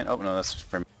right coming in. Oh, no, that's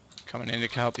from... Coming in to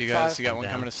help you guys. 5. You got one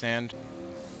Down. coming to stand.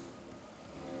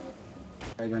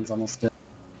 Rayburn's almost dead.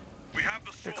 We have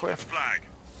the You're sword clear. flag.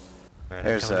 Alright,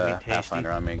 There's coming to a meet Tasty.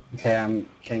 Pathfinder on me. Okay, I'm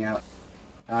king out.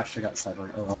 I actually got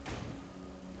cyber. Oh well.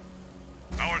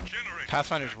 Our generator.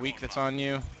 Pathfinder's weak that's on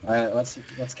you. Alright, let's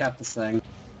cap this thing.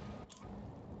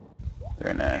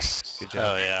 Very nice. Good Oh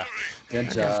job. yeah.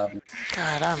 Good job.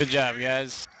 God, I'm... Good job,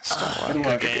 guys. Good Good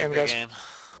work. game, game, good guys. game.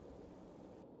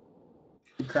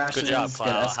 Crashes, Good job, get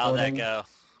Clout. How'd that escorting. go?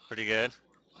 Pretty good?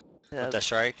 Yeah, With the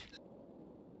strike?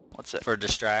 what's it? For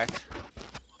distract?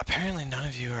 Apparently none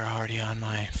of you are already on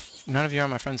my... None of you are on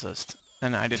my friends list.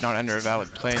 And I did not enter a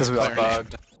valid play. Because we all player name.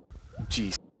 bugged.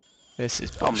 Jeez. This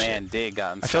is Oh bullshit. man, Dig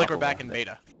got I feel like we're unstoppable. back in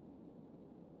beta.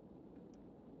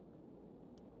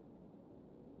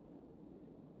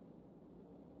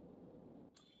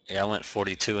 Yeah, I went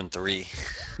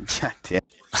 42-3. God damn.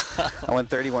 I went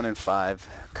 31-5. I went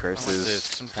Curses.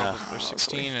 some Yeah. or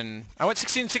 16 and... I went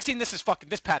 16, this is fucking...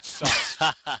 This patch sucks.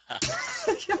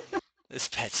 This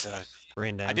pet sucks.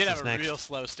 Rain down. I did have Who's a next? real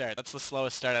slow start. That's the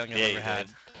slowest start I think I've Yeah, ever you had.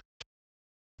 did.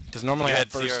 Because normally You I had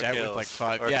burst 0 out with kills, like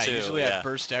 5. or Yeah, 2, usually yeah. I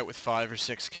burst out with 5 or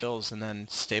 6 kills and then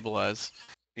stabilize.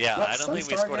 Yeah, What, I don't think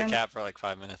we Sunstar scored a again? cap for like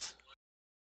 5 minutes.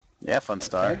 Yeah, fun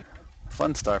star. Okay.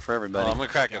 Fun star for everybody. Well, I'm gonna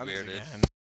crack a Guns beer, dude. again.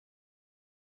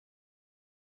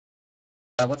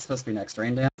 What's supposed to be next?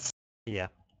 Rain dance? Yeah.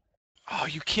 Oh, are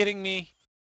you kidding me?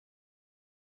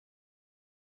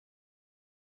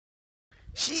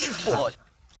 Jeez, boy.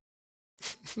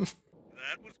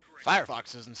 That was great.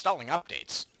 Firefox is installing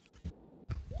updates.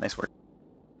 Nice work.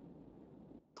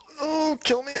 Oh,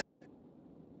 kill me.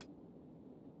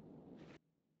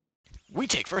 We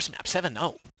take first map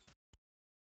 7-0.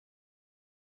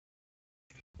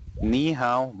 Ni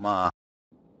hao ma.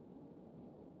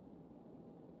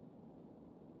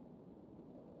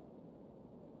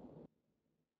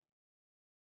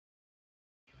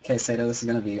 Okay, Sato, this is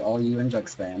gonna be all you and Jug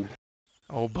spam.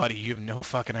 Oh, buddy, you have no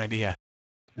fucking idea.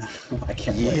 I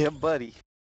can't wait. Yeah, buddy.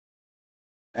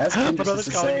 As My Kim just brother's used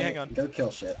to calling me, say, hang on. go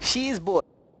kill shit. She's boy.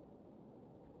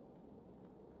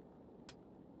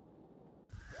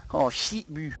 Oh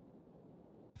shit, boo.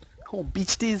 Oh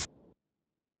bitch, this.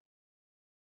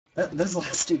 Those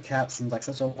last two caps seems like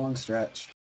such a long stretch.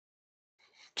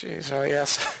 Jeez, oh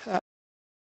yes.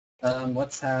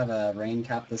 Let's have Rain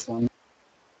cap this one.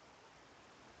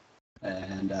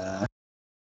 And,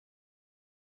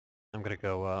 I'm gonna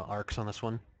go arcs on this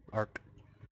one. Arc.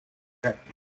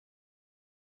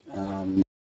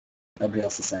 everybody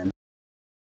else the same.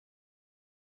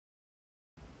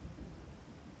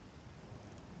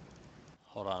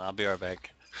 Hold on, I'll be right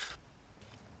back.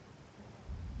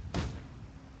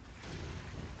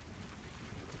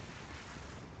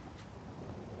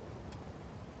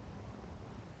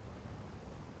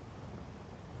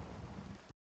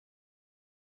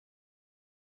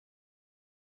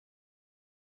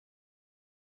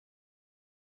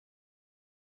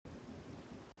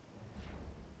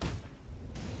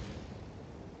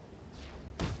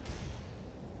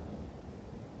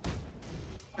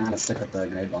 I'm gonna stick with the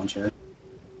grenade launcher.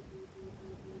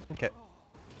 Okay.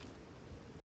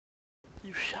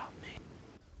 You shot me.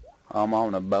 I'm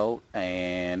on a boat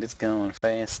and it's going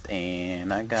fast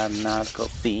and I got an nautical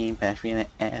theme, pass me an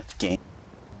ass game.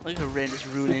 Look at Rain just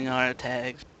ruining our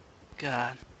tags.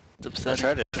 God, it's I upsetting.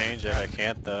 tried to change it, I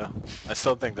can't though. I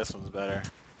still think this one's better.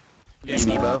 Yeah,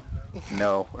 Nebo?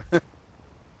 No.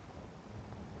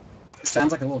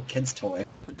 Sounds like a little kid's toy.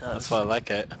 It does. That's why I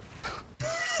like it.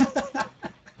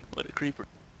 What a creeper.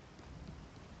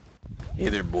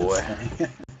 Either boy.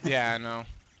 Yeah, I know.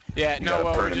 Yeah, You no, gotta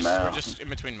well, purr we're them just out. in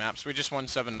between maps. We just won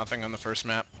 7-0 on the first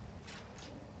map.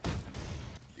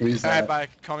 Who's Alright, that? bye.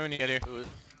 Call me when you get here.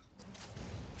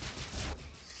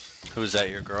 Who's that,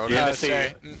 your girl? You're now? gonna see-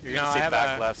 You're no, gonna I see have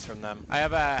backlash from them. I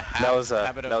have a That was,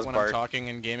 habit that of was when Bart. I'm talking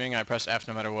in gaming, I press F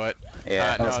no matter what.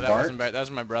 Yeah. That was No, that Bart? wasn't Bart. That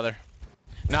was my brother.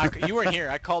 No, you weren't here.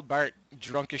 I called Bart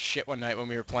drunk as shit one night when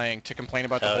we were playing to complain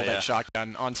about the Hell holdout yeah.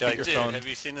 shotgun on You're like, dude, speakerphone. have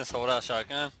you seen this holdout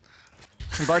shotgun?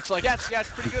 And Bart's like, yeah, it's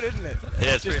pretty good, isn't it?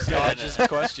 Yeah, it's Just pretty good, dodges isn't the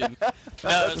question.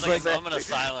 No, it was like a like- moment of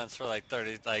silence for like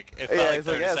 30, like, it felt Yeah, like it's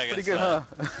 30 like, yeah, seconds. it's pretty good, huh?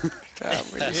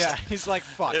 God, we just... Yeah, he's like,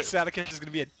 fuck, It- Sadakis is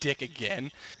gonna be a dick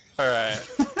again. Alright.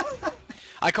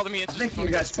 I called him, he I answers think the phone, you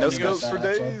he guys goes, told No me about scopes for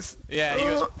that, actually. days. yeah, he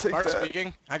goes, Take Bart that.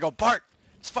 speaking. I go, Bart,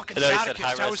 it's fucking And then he said, Sadakis,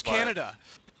 "Hi-res how was Bart." Canada?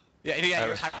 Yeah, he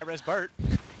goes, hi-res Bart.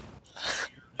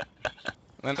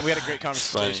 And then we had a great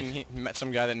conversation. He met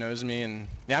some guy that knows me, and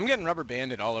yeah, I'm getting rubber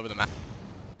banded all over the map.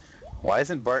 Why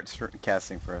isn't Bart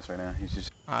casting for us right now? He's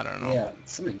just... I don't know. Yeah,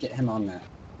 somebody get him on that.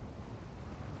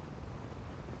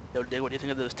 Yo, Dig, what do you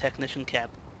think of those technician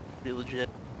cap? Pretty legit.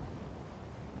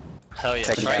 Hell yeah,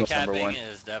 Technical strike number capping one.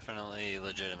 is definitely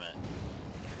legitimate.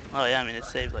 Oh yeah, I mean it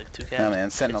saved like 2 caps. Yeah,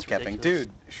 man, sentinel It's capping. ridiculous.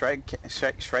 Dude,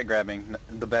 strike grabbing,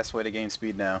 the best way to gain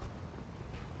speed now.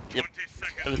 Yep.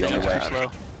 The Everything only else way. too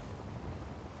slow.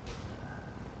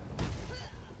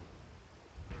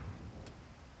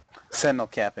 Sentinel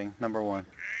capping, number 1.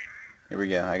 Here we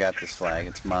go, I got this flag,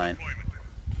 it's mine.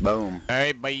 Boom.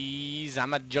 Alright, boys,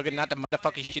 I'm a juggernaut the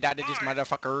motherfucking shit out of this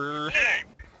motherfucker.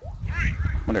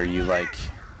 What are you like?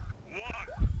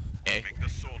 Hey.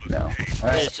 No.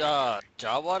 Alright, Is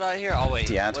Jawad out here? Oh wait,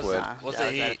 Yeah, it's what's, Wood. Nah, what's yeah, the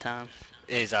I was out heat? of time.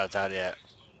 He's out of town yet.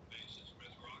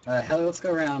 Helly, let's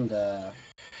go around,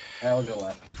 I'll go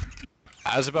left.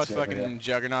 I was about to Let's go over fucking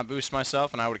juggernaut boost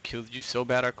myself, and I would have killed you so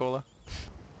bad, Arcola.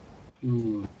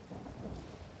 Ooh.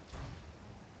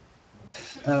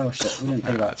 Oh shit, we didn't think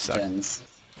that about sucked. gens.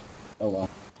 Oh well,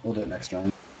 we'll do it next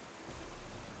round.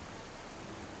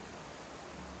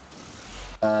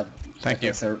 Thank okay,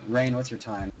 you. So, Rain, what's your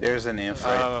time? There's an inf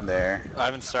right there. I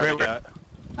haven't started yet.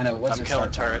 I know, what's I'm your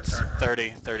killing start time? turrets.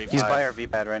 30, 35. He's by our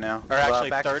V-pad right now. Or actually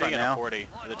back to 30 front and now. a 40.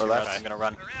 The Or two left. routes I'm gonna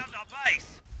run. Around our base.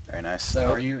 Very nice.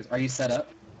 So, are you set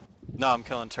up? No, I'm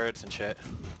killing turrets and shit.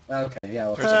 Okay, yeah,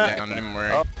 well, There's a down, don't even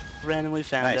worry. Oh. Randomly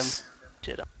found Nice. him.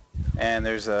 Shit. And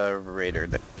there's a raider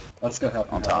there let's go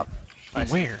help on him top.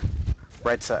 Where?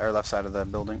 Right side or left side of the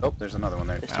building. Oh, there's another one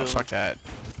there. There's Oh, two of fuck that.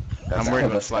 That's I'm worried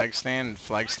cool, about that's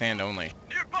flag stand only.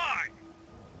 Nearby.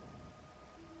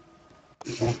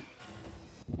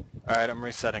 Alright, I'm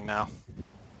resetting now.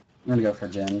 I'm gonna go for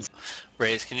gens.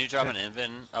 Raze, can you drop an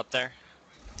invin up there?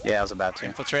 Yeah, I was about to.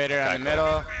 Infiltrator on the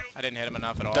middle. I didn't hit him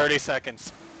enough at all. 30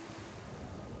 seconds.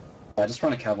 I just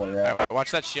run a cavalry route. Alright,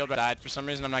 watch that shield died. For some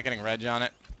reason, I'm not getting reg on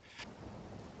it.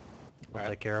 We'll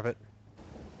take care of it.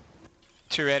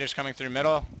 2 raiders coming through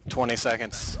middle. 20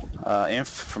 seconds. Inf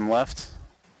from left.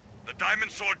 The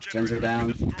diamond sword Gens are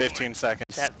down. 15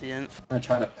 seconds. Tap the inf. I'm gonna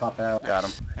try to pop out. Got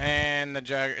him. And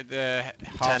the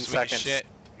Hobbs weak as seconds. shit.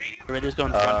 Raider's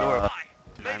going front door.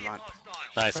 Maybe Marmont.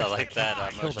 Nice, I like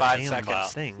that. Kill the 5 damn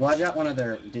seconds. thing. Well, I got one of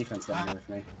their defense down here with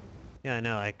me. Yeah, I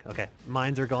know. Okay,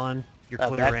 mines are gone. You're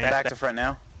clear, back, Rain. Back to front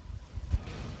now.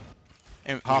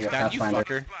 And Hoff Yeah, down, you Pathfinder.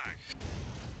 fucker.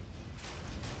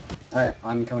 Alright,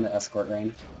 I'm coming to escort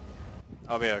Rain.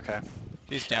 I'll be okay.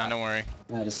 He's down, don't worry.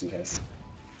 Just in case.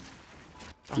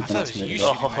 Oh, I thought it was you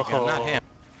shooting Oh. that gun, not him.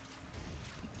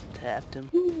 Tapped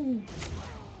him.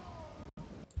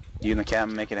 You and the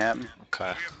captain make it happen.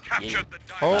 Okay. captured the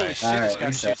diamond. Holy Nice. shit, this Alright, guy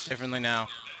reset. shoots differently now.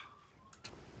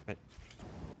 Right.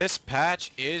 This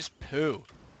patch is poo.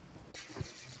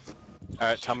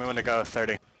 Alright, tell me when to go.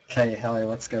 30. Okay, Helly,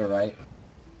 let's go right.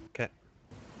 Okay.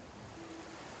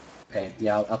 Okay,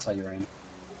 yeah, I'll tell you, Rain.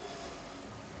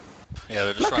 Yeah,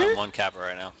 they're just running one capper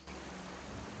right now.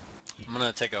 I'm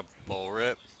gonna take a bull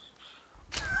rip.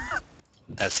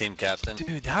 As team captain.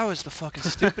 Dude, that was the fucking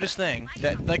stupidest thing.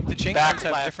 That, like, the chain Back guns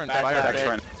have left, different back fire left. Back rates.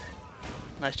 front.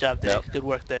 Nice job, Dave. Yep. Good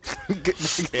work there. Yeah, did you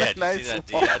see that D I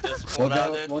just We'll pulled out,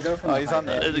 go, dude? we'll go from Oh, the he's on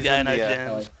high the... ground. There's a he's guy in in our the, gen.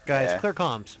 Helly. Guys, Yeah. clear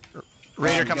comms.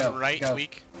 Raider Go, comes go, right, go.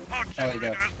 weak. Our Helly,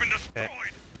 unit go. has been destroyed.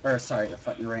 Or, sorry,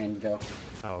 fucking Rain, go.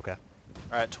 Oh, okay.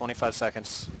 Alright, 25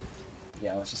 seconds.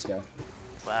 Yeah, let's just go.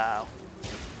 Wow.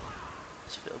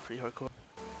 This feels pretty hardcore.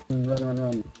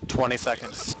 Run. 20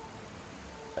 seconds.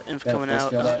 Inf Got a coming force out.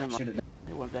 field Oh, out, never shoot mind. it.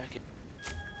 They went back in.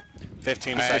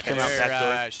 15 Alright, seconds. come out back door.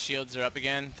 their shields are up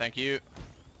again. Thank you.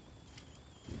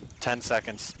 10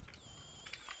 seconds.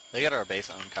 They got our base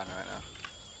on kinda right now.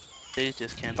 He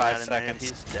just can't 5 out in there. seconds.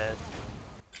 He's dead.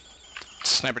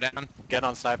 Sniper down. Get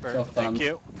on sniper. Kill Thank thumb.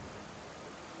 you.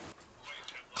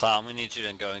 Clout, we need you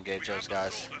to go engage those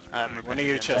guys. We need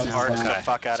you to just now. arch the Okay.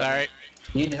 fuck out of Sorry. me.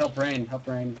 You need to help Rain. Help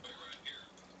Rain.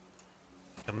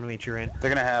 I'm gonna meet you in. They're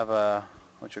gonna have,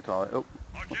 what you call it? Oh,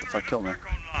 what the fuck killed me?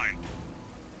 That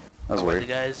was Where the weird.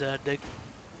 guys dig?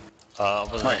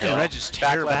 Was Right it here. hill? Reg is Back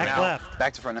terrible left Back now. left.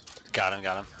 Back to front now. Got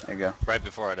him. There you go. Right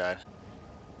before I died.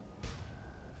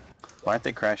 Why aren't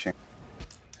they crashing?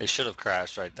 They should have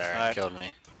crashed right there and killed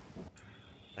me.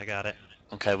 I got it.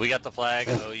 Okay, we got the flag.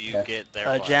 Oh, you Okay. get their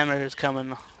flag. Jammer is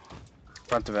coming.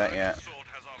 Front to back, yeah.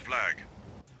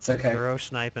 It's okay. Thorough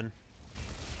sniping.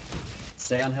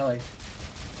 Stay on heli.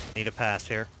 Need a pass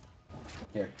here.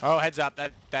 Here. Oh, heads up.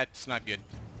 That's not good.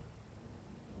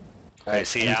 Okay,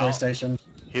 is he Inventory out? station.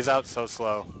 He's out so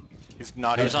slow. He's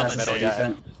not Hey, even on pass the to middle yet.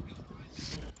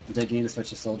 defense. Dig, you need to switch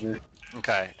to soldier.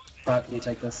 Okay. Clout, can you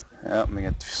take this? Yeah, let me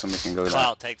get, somebody can go there.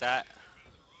 Clout, take that.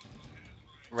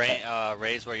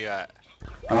 Raise where you at.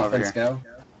 I'm over Offense, here.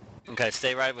 go. Okay,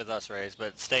 stay right with us, Raise,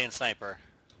 but stay in sniper.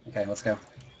 Okay, let's go.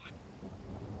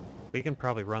 We can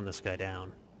probably run this guy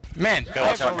down. Man, Go I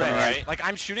have up no front, red. right? Like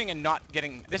I'm shooting and not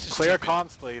getting. This is Clear stupid.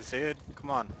 comms, please, dude. Come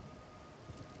on.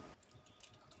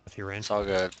 If you're in. It's all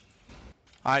good.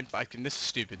 I can. This is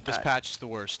stupid. This Alright. patch is the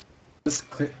worst. Just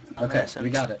clear. Okay, Alright, we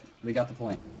got it. We got the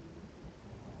point.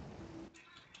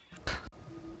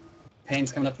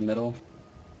 Payne's coming up the middle.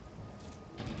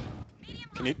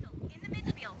 Can you?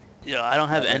 Yeah, I don't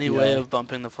have Yeah, any yeah. way of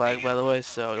bumping the flag, by the way,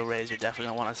 so Raise, you're definitely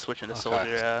gonna want to switch into Okay.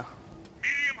 soldier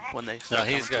when they No, start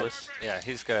he's coming to good. us. Yeah,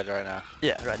 he's good right now.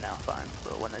 Yeah, right now, fine.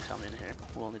 But when they come in here,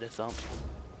 we'll need a thump.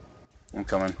 I'm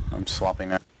coming. I'm swapping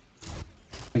now.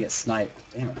 We get sniped.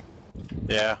 Damn it.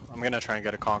 Yeah, I'm gonna try and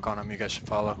get a conk on him. You guys should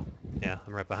follow. Yeah,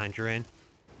 I'm right behind you, Rain.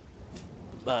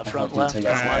 Front hope you left, take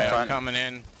front us Alright, left. I'm coming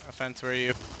in. Offense, where are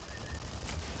you?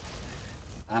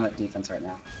 I'm at defense right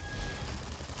now.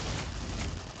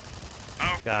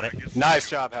 Got it. Nice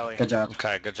job, Helly. Good job.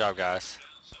 Okay, good job, guys.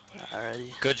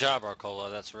 Alrighty. Good job, Arcola.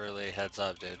 That's really heads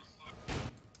up, dude.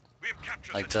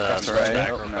 Like to That's switch right. back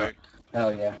Oh, real no. quick. Oh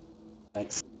yeah.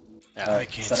 Thanks. Yeah. Alright, I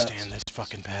can't set up. stand this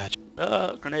fucking patch.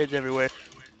 Grenades everywhere.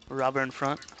 Robber in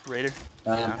front. Raider.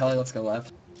 Yeah. Heli, let's go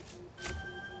left.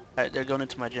 Alright, they're going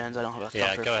into my gens. I don't have a Yeah,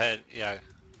 thumper. go ahead. Yeah.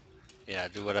 Yeah,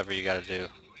 do whatever you gotta do.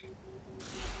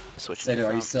 Switch to Sato, are you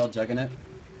front. still jugging it?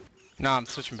 No, I'm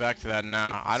switching back to that now.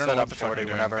 I don't Set know up what the fuck 40 I'm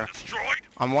doing. whenever.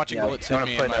 I'm watching Yeah, bullets I'm hit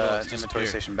gonna me put and my bullets inventory disappear.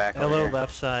 station back over Hello, here.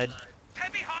 left side.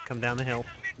 Come down the hill.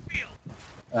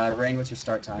 Rain, what's your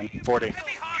start time? 40.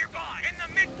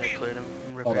 They cleared him.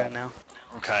 I'm Hold repairing on. now.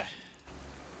 Okay.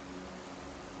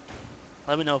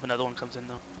 Let me know if another one comes in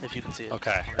though, if you can see it.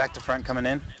 Okay. Back to front coming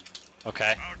in.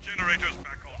 Okay.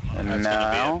 And That's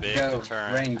now, gonna be a big Go.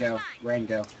 deterrent. Rain, go. Rain,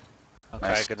 go. Okay,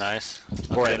 Nice. good, nice.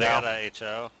 40 Okay, they now. got a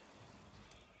HO.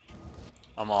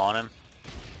 I'm on him.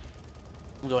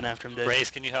 I'm going after him, Dave. Race,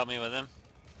 can you help me with him?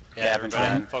 Yeah, Yeah, I've been everybody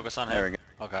trying. focus on there him. we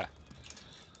go. Okay.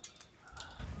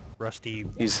 Rusty.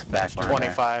 He's back behind there.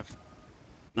 25.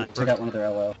 Not Took out one of their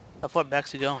LO. How far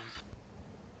back's he going?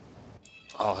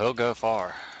 Oh, he'll go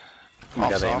far. Oh my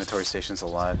god, Off, the off. inventory station's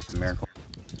alive. It's a miracle.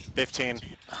 15.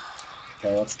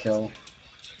 Okay, let's kill.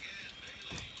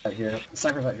 Right here.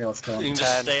 Sniper's right here, let's kill You him. can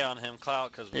just 10. stay on him,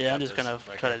 Clout, because Yeah, I'm just gonna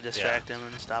try to distract him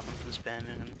and stop him from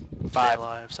spamming and stay 5.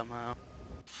 alive somehow.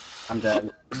 I'm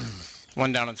dead.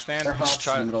 One down on stand. They're hops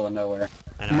try- in the middle of nowhere.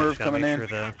 I know, I Merv just gotta coming make in. sure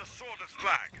the...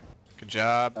 Good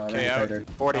job. Rain KO. cratered.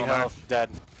 40 Oh, health, dead.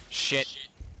 Shit.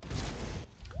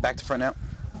 Back to front now.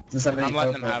 Does somebody I'm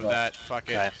letting them go have for it? that. Fuck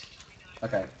it. Okay.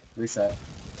 Okay, reset.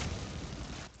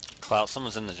 Clout,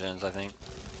 someone's in the gens, I think.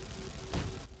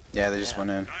 Yeah, they just went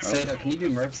in. Oh, Sato, can you do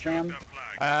Merv spam?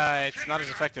 It's not as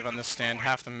effective on this stand.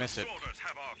 Half them miss it.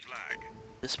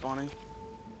 This spawning.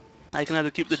 I can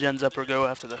either keep the gens up or go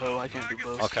after the hoe. I can't do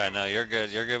both. Okay, no, you're good.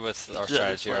 You're good with our Yeah,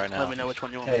 strategy let- right now. Let me know which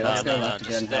one you want Hey, me to let's do. go No, left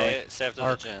just again, stay after the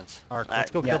Arc. gens. Arc, Alright,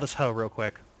 let's go yeah. kill this hoe real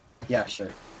quick. Yeah, sure.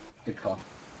 Good call.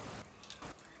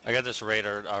 I got this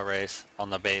raider race on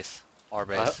the base. Our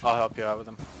base. I'll help you out with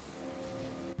him.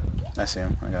 I see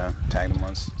him. I got him. Tagged him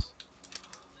once.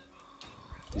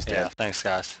 He's Yeah, dead. thanks,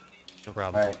 guys. No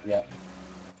problem. Alright, yeah.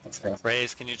 Let's go.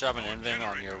 Raise, can you drop an invent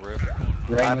on your roof?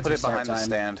 Rain, I what's put your it start behind the time?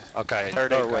 stand. Okay.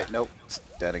 Oh wait, nope. It's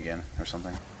dead again or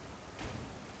something.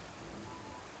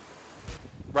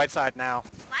 Right side now.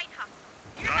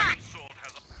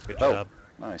 Good Oh. job.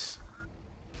 Nice.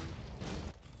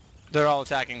 They're all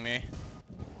attacking me.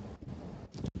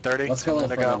 30. Let's go a little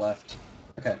There they further go. left.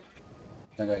 Okay.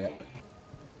 Don't go yet.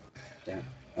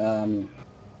 Damn.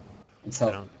 Let's I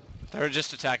help. don't... They're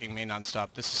just attacking me nonstop.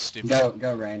 This is stupid.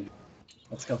 Go, Rain.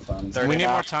 Let's go funds. We need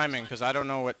more timing, because I don't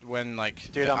know when,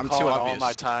 like... Dude, I'm too calling obvious. all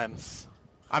my times.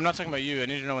 I'm not talking about you. I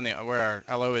need to know where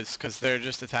our LO is, because they're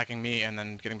just attacking me and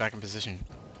then getting back in position.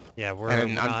 Yeah, we're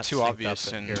And I'm not too synced obvious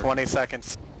up and- here. 20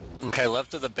 seconds. Okay,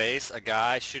 left of the base, a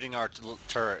guy shooting our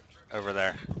turret over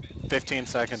there. 15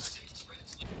 seconds.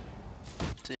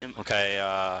 Team.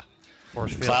 Okay,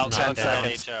 Force field's Clout, not 10 down.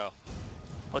 seconds. HO.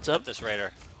 What's Up up? this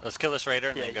raider. Let's kill this raider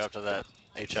and Yeah, then go up to that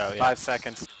HO. Yeah. 5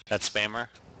 seconds. That spammer.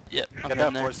 Yep. Get I'm that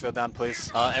in there. force field down,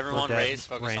 please. Everyone We're dead. raise,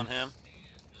 focus Rain. on him.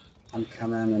 I'm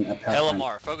coming and up.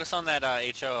 Elamar, focus on that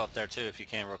HO up there too if you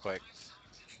can real quick.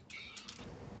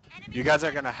 You guys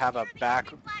are gonna have a back,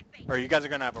 or you guys are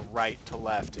gonna have a right to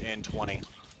left in 20.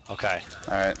 Okay,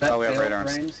 Alright, That oh, we have failed, radar.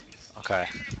 Rain? okay.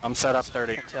 I'm set up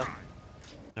 30. Can't tell.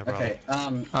 No problem. Okay,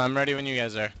 I'm ready when you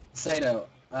guys are. Sato,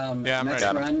 Yeah, I'm next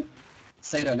ready. run,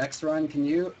 Sato, next run, can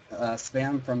you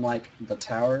spam from like the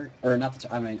tower, or not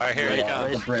the, I mean, Alright, here he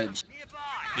comes. the bridge.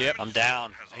 Yep, I'm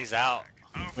down. He's out.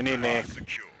 We need me.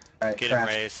 Alright, Get him crash.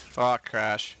 raised. Fuck,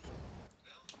 crash.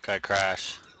 Okay,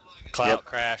 crash. Clout,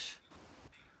 crash.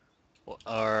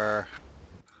 Or...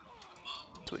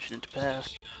 Switching into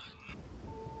pass.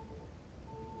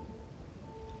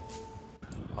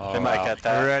 Oh, They might wow. get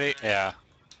that. Ready? Yeah.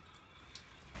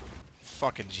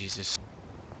 Fucking Jesus.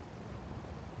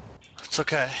 It's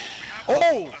okay.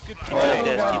 Oh! Good Oh,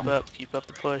 play. Guys, wow. keep up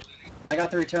the push. I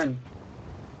got the return.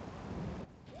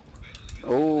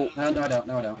 Oh, No, I don't,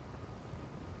 no I don't.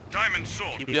 Diamond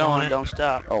sword. Keep Keep going, going. don't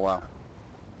stop. oh wow.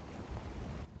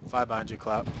 5 behind you,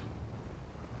 Clout.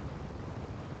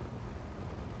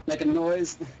 Making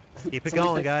noise. Keep it Somebody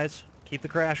going, think- guys. Keep the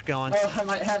crash going. Oh, I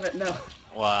might have it, no.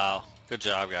 Wow. Good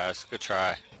job, guys. Good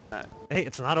try. Hey,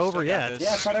 it's not over Still got yet. this.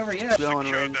 Yeah, it's not over yet. Keep going,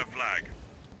 Secure Rain. the flag.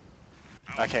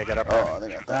 I can't get up there. Oh, they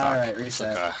got that. Alright,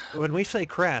 reset. Okay. When we say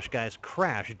crash, guys,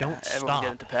 crash. Don't Everyone get stop.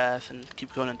 into pass and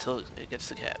keep going until it gets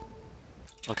the cap.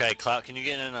 Okay, Clout, can you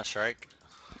get in a strike?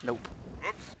 Nope.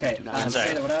 Okay, Sorry.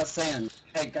 Sato, what I was saying.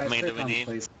 Hey, guys, I mean, clear do we comms, need-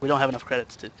 please. We don't have enough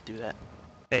credits to do that.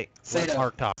 Hey, let Sato,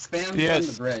 Mark talk. spam Yes.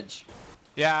 from the bridge.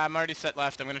 Yeah, I'm already set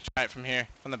left. I'm gonna try it from here,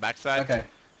 from the backside. Okay,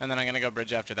 And then I'm gonna go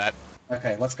bridge after that.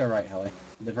 okay, let's go right, Helly.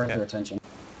 Divert Okay. their attention.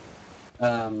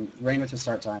 Rain with your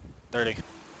start time. 30.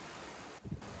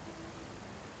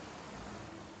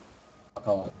 I'll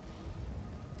call it.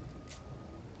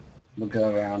 We'll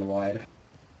go around wide.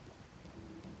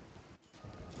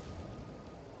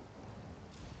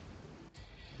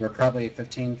 We're probably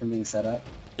 15 from being set up.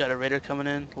 Got a raider coming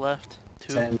in, left.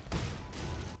 2. 10.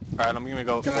 Alright, I'm gonna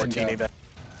go Go ahead and 14 go. even.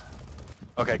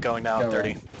 Okay, going now, Go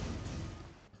 30.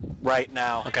 Right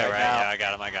now. Okay, right, now. yeah, I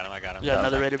got him. We got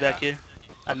another raider back here.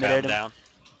 I Okay, mid-aired I'm him. down.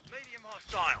 Medium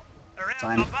hostile. Around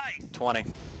Time. the base.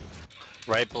 20.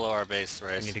 Right below our base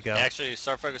race. need to go. Actually,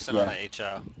 start focusing on the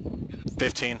HO.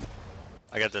 15.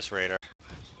 I got this raider.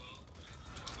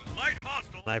 Light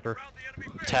hostile. Sniper. Around the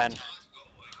enemy base. 10.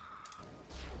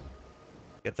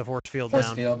 Get the force field Force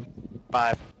down. field.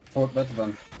 5. Both of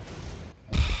them.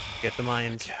 Get the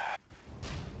mines.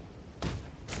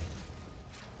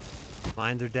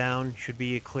 Mines are down. Should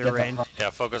be a clear Get the range. hot- Yeah,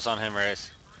 focus on him,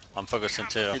 Race. I'm focusing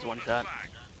too. He's one shot.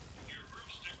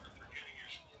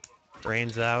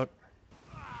 Rain's out.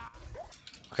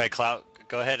 Okay, Clout,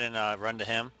 go ahead and run to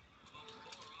him.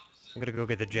 I'm gonna go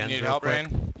get the You gens need real help, quick.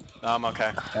 Rain? I'm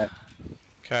okay.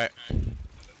 Okay.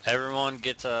 Everyone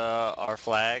get to our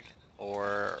flag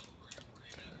or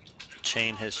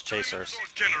chain his chasers.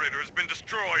 Source generator has been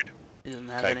destroyed. He doesn't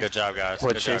have Okay, any. good job, guys.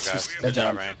 What Good job, chasers? guys. Good Good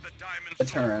job, job. Rain. The diamond Good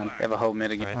turnaround. They have a whole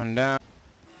mid again. Right. One down.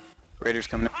 Raiders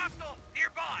coming in. Hostile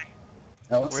nearby.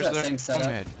 Oh, what's Where's that the thing set up?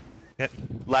 mid?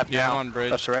 Left Yeah, I'm now. on bridge.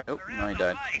 Left to right. Oh, Around no, he the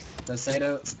died. base. So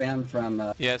Sato, spam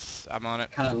from Yes, I'm on it.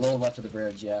 kind of a little left of the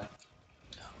bridge, yeah.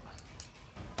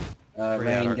 Yeah,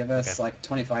 Rain, give us okay. like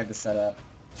 25 to set up.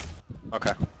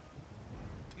 Okay.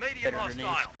 Medium Better underneath.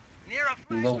 hostile. Near a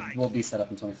flag We'll, site. we'll be set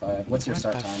up in 25. What's your What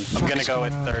start the time? I'm gonna is go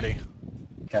with going on? 30.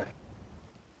 Okay.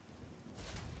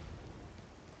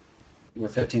 We're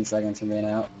 15 seconds from being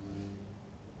out.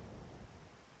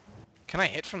 Can I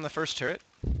hit from the first turret?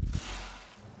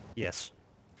 Yes.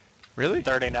 Really?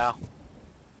 30 now.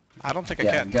 I don't think I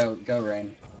Yeah, can. go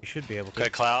Rain. You should be able to. Okay,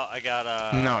 Clout, I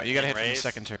got No, you gotta hit from the raised.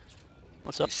 second turret.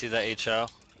 What's You up? see the HO?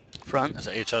 Front. There's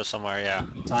a HO somewhere, yeah.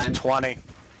 Time, 20.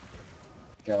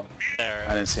 go. There.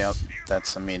 I didn't see how.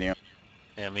 That's a medium.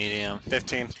 Yeah, medium.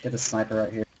 15. Get the sniper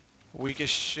right here. Weak as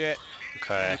shit.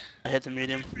 Okay. I hit the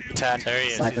medium. 10. There he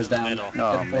is. Sniper's He's in the down. middle.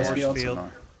 Oh Get the force man. field. Field.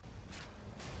 No.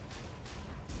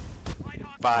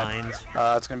 5. Mines.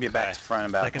 It's gonna be back Okay. to front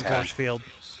about Second 10. force field.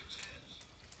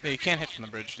 Yeah, you can't hit from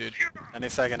the bridge, dude. Any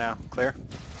second now. Clear?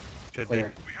 Should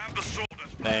Clear. We have the soldiers.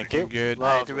 Thank you. Good.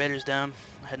 Alright, the Raiders down.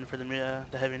 Heading for the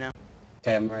heavy now.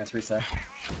 Okay, I'm gonna reset.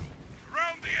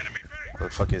 Where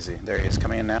the fuck is he? There he is,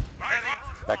 coming in now.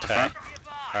 Back to front.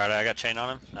 Alright, I got chain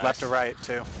on him. Nice. Left to right,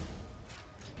 too.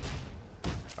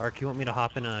 Ark, you want me to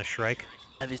hop in a Shrike?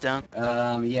 Heavy's down.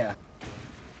 Yeah.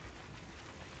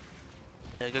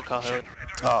 Yeah, good call, Howard.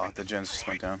 Oh, the gens just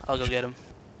went down. I'll go get him.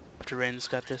 After Rain's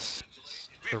got this.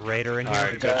 The Raider in here?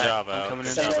 Alright, good job, I'm O. coming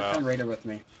Good in. job, Say come O. Raider with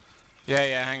me.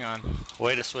 Yeah, hang on.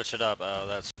 Way to switch it up, O.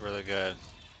 That's really good.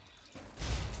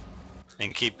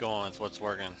 And keep going with what's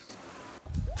working.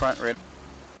 Front, right.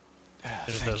 As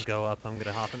soon as those go up, I'm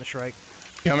gonna hop in the Shrike.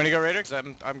 You want me to go Raider? Cause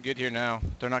I'm good here now.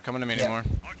 They're not coming to me Yeah. anymore.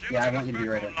 Yeah, I want you to be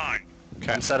Raider.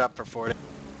 Okay. I'm set up for 40.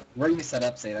 Where are you set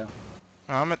up, Sato?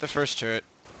 I'm at the first turret.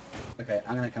 Okay,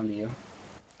 I'm gonna come to you.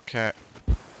 Okay.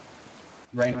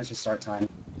 Rain, what's your start time?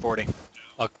 40.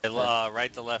 Okay,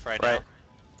 right to left right, Right. now.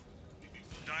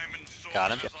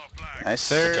 Got him. Nice.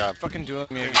 They're job. fucking dueling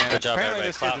me again. Good job, Apparently everybody.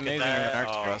 this Clout, kid's get amazing in that. an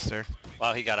Oh. arc thruster.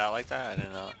 Wow, he got out like that? I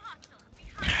didn't know.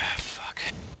 Fuck.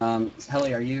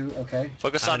 Helly, are you okay?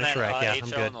 Focus I'm on in a that Shrike, yeah, I'm HO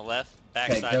good. on the left, Okay,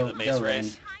 backside go, of the base go, Rain.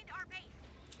 race.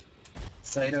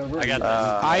 Sato, where I are got you? this.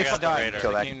 I got the died. Raider.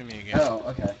 Kill They that. came to me again. Oh,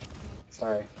 okay.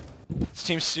 Sorry. This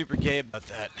team's super gay about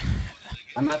that.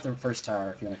 I'm at the first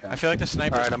tower if you wanna come. I feel like the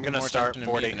sniper's Alright, I'm paying gonna more start attention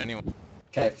to 40. me than anyone.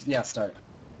 Okay, yeah, start.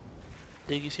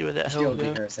 Dig, you see where that hill Shield goes?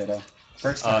 beaker, Sato.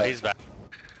 First tower. He's back.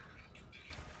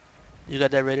 You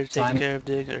got that Raider taken Time. care of,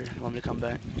 Dig, or you want me to come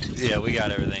back? Yeah, we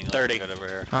got everything. 30. Good over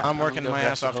here. I'm working go my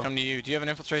back ass to off to hill. come to you. Do you have an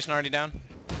infiltration already down?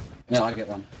 No, I'll get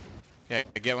one. Yeah,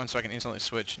 get one so I can instantly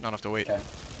switch, not have to wait. Okay.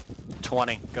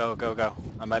 20. Go, go, go.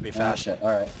 I might be Ah, fast. shit,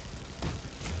 alright.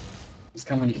 Just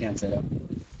come when you can, Sato.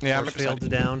 Yeah, I'm Force at the field's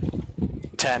down.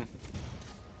 10.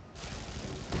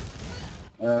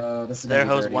 This is Their gonna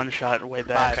be hose dirty. one shot way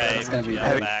back. Okay, It's gonna be I'm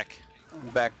heavy. back.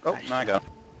 Back. Oh, no, I got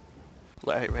him.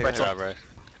 Good job, Ray.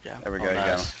 Yeah. There we go, Oh, you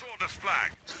got nice.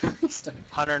 him.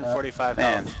 145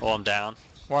 Man. health. Oh, I'm down.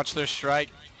 Watch their strike.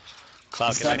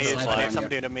 Clout, Just get I me need, the Sniper I on need flag.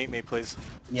 somebody to meet me, please.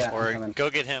 Yeah, Or I'm coming. go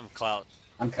get him, Clout.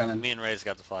 I'm coming. Me and Ray's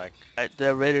got the flag.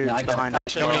 The Raider's No, I got behind.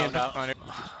 Should Show me go in. now. Find it.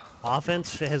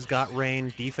 Offense has got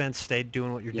Rain. Defense stayed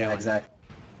doing what you're Yeah, doing. exactly.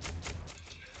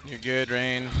 You're good,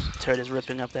 Rain. Turret is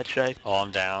ripping up that strike. Oh,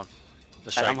 I'm down. The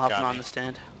I'm strike hopping got on me. the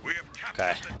stand.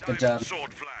 Okay. Good job. Chain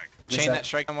Reset. that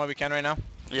strike on while we can right now.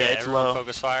 Yeah, it's everyone low.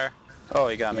 focus fire. Oh,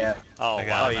 he got me. Yeah. Oh, I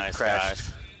got wow, it. nice, crashed.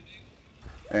 guys.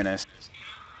 Very nice.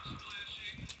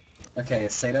 Okay,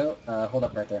 Sato, hold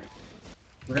up right there.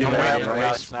 We're I'm gonna go waiting.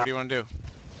 right. Race. What do you want to do?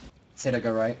 Sato,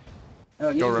 go right. Oh,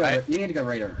 you, Go need to right? you need to go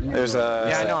Raider. You need to There's go a- right.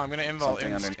 Yeah, I Reset. know. I'm gonna invol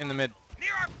Something under- in the mid.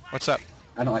 What's up?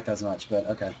 I don't like that as much, but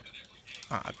okay.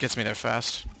 It gets me there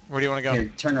fast. Where do you want to go?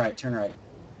 Here, turn right, turn right.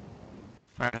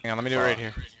 All right, hang on. Let me do it right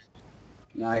here.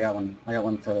 No, I got one. I got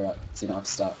one further up, so you don't have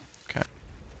to stop. Okay.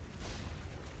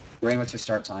 Rain, what's your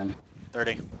start time?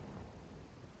 30.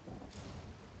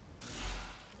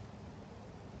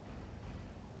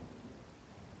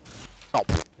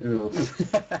 Ooh.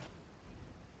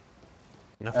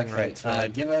 Nothing okay, right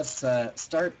side. give us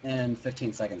start in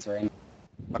 15 seconds, Rain.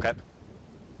 Okay.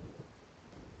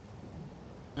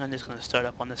 I'm just gonna start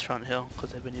up on this front hill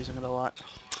because they've been using it a lot.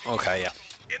 Okay, yeah.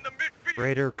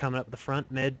 Raider coming up the front,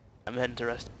 mid. I'm heading to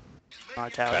rest. On our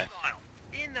tower.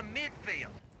 Okay. In the midfield.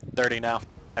 30 now.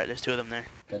 Alright, there's two of them there.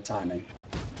 Good timing.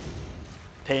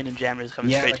 Pain and Jammers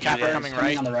coming Yeah, straight the to you capper guys. coming coming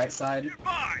right. on the right side.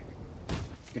 Fine.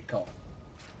 Good call.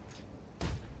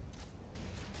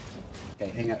 Okay,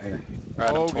 hang out here.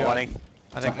 Alright, Oh, I'm 20.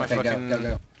 I think my okay, fucking...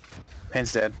 go.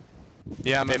 Pain's dead.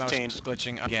 Yeah, my mouse 15. is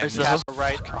glitching again. Where's the hook? Kappa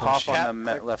right, Oh, hop shit. On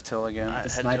the on the left hill again. Alright, The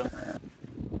head to sniper.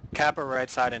 Kappa right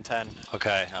side in 10.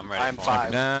 Okay, I'm ready I'm for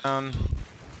five. Down.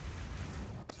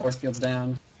 Force field's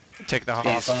down. Take the Off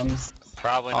hop. thumbs. it.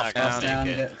 Probably Off not down. gonna Down.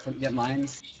 make it. Get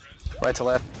mines. Right to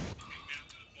left.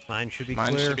 Mine should be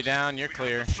Mine clear. should be down. You're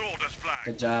clear. Soldier's flag.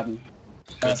 Good job.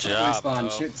 Good Sniper job, Respawn. Bo.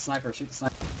 Shoot the sniper. Shoot the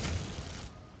sniper.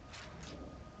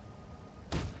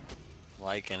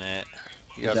 Liking it.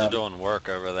 You Good guys job. are doing work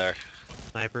over there.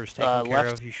 Sniper's taken care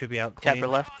left. of. You should be out clean. Capper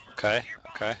left. Okay,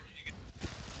 okay.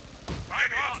 Right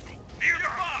on. Near the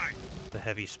flag. The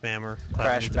heavy spammer. Clout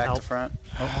Crash needs back help. to front.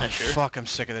 Oh, sure. fuck, I'm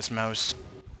sick of this mouse.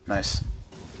 Nice. Hey,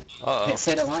 Uh-oh.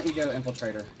 Sato, why don't you go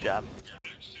infiltrator? Job.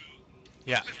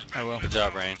 Yeah, I will. Good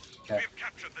job, Rain. Okay. We've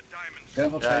captured the diamonds. Go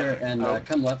infiltrator and Oh.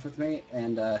 come left with me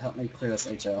and help me clear this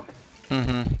HO.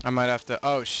 Mm-hmm. I might have to...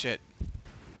 Oh, shit.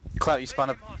 Clout, you spawn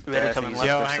up. Ready, I coming think left.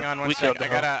 Yo, he's- hang on one We sec. killed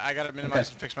I the gotta minimize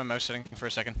and fix my mouse setting for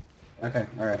a second. Okay,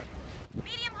 alright.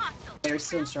 Hey, you're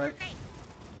still in strike?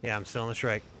 Yeah, I'm still in the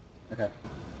strike. Okay.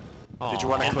 Did you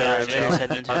want to And clear Raiders HO?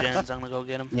 heading into gens. I'm gonna go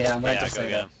get him. Yeah, I'm right Yeah, to go say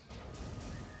get that. him.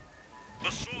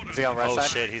 Is he on right Oh side?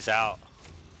 shit, he's out.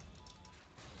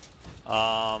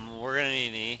 We're gonna need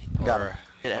an E. Got Or...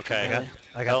 Get after Okay. Billy.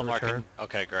 I got the Marking. return.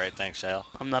 Okay, great. Thanks, Hale.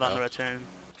 I'm not on the return.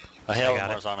 Hale got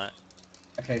Moore's on it.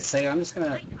 Okay, say I'm just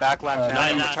gonna... Back left now. Not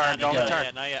Don't yet, return. Don't yet.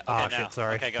 return. Not yet. Oh, Okay, shit, now.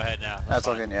 sorry. Okay, go ahead now. That's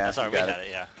all fine. good, yeah, That's all you right, we got had it.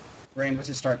 it, yeah. Rain, what's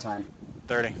your start time?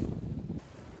 30.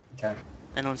 Okay.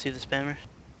 I don't see the spammer.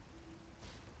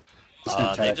 Just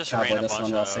gonna try they to just cowboy ran a this bunch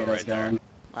one while of Sato's right there. going.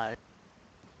 Alright.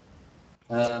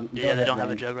 Go Yeah, they ahead, don't have a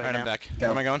Rain. jug right Alright, now. I'm back.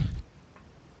 Go. Where am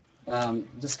I going?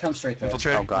 Just come straight there.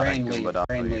 Infiltrate. Oh god, Rain, I can leave. split up.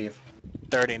 Rain, leave.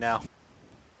 30 now.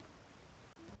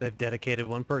 They've dedicated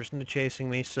one person to chasing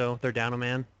me, so they're down a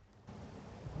man.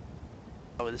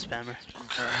 Oh, with the spammer.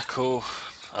 Okay, cool.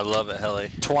 I love it, Heli.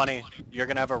 20. You're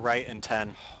gonna have a right in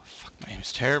 10. Fuck, my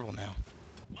aim's terrible now.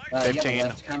 You got the 15.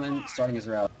 left coming, starting his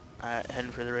route. Alright,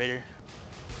 heading for the raider.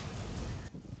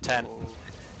 10.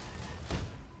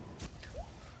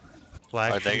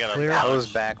 Flag Alright, they should be got a clear. bunch.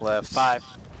 Close back left. 5.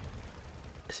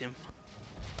 I see him.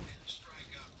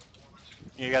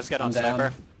 You guys get I'm on down.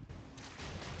 sniper?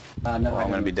 No, Oh, I'm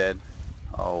gonna be dead.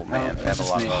 Oh man, it's I have a just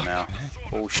lot me. low now.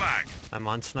 Oh shit. I'm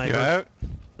on You sniper. out?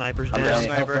 Sniper's I'm down. down. Okay,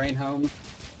 help Sniper. Rain home.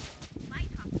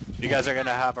 You guys are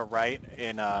gonna have a right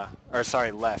in, or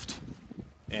sorry, left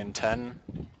in 10.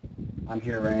 I'm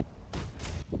here, Rain.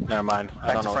 Never mind. I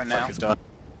Back don't to know what front the fuck now. he's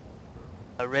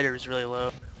doing. Raider is really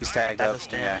low. He's tagged That up. was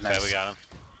down. Yeah, Okay, nice. we got him.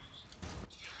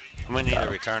 I'm gonna need a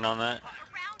return on that.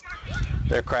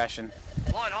 They're crashing.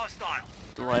 Light hostile.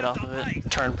 The light off of it.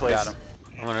 Turn, please. Got him.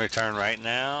 I'm gonna return right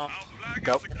now.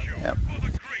 Go. Yep.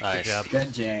 Nice. job.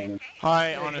 Good, Jane.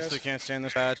 I you honestly guys. can't stand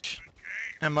this patch.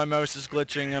 And my mouse is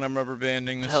glitching and I'm rubber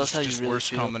banding. This Tell is us how you just really worst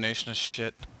feel. combination of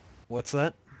shit. What's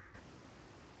that?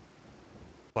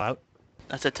 Clout?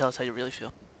 I said tell us how you really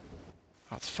feel.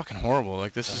 Oh, it's fucking horrible.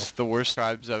 Like, this is the worst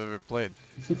tribes I've ever played.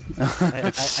 I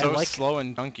It's so like slow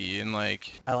and junky and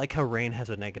like... I like how Rain has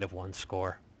a -1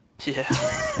 score. Yeah.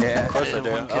 Yeah. Of course I Yeah,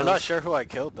 do. one I'm kills. not sure who I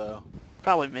killed though.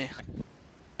 Probably me.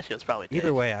 Actually, it's probably Dave.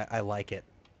 Either way, I like it.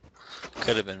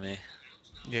 Could have been me.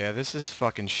 Yeah, this is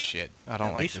fucking shit. I don't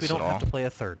At like least this we don't at all. have to play a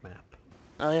third map.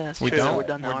 Oh yeah, that's We true. don't? We're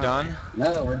done now. We're aren't done?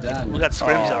 No, we're done. We got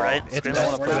scrims though, right? It's Scrims?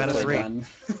 best We're 2 not out of really 3.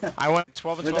 done. I went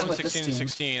 12 and We're 12 done and with this 16 and team.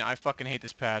 16. I fucking hate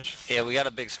this patch. Yeah, we got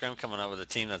a big scrim coming up with a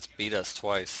team that's beat us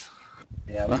twice.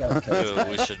 Yeah, we got Who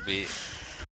we should beat.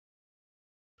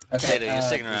 Okay, Tato, you're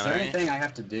sticking is around, there aren't you? anything I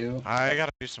have to do? I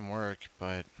gotta do some work,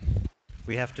 but...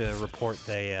 We have to report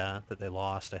that they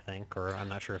lost, I think, or I'm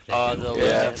not sure if they Oh, do. the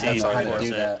Yeah, losing team that's How all to reports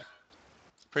do it. that?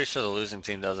 Pretty sure the losing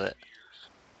team does it.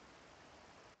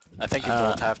 I think you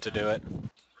both have to do it.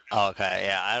 Oh, okay,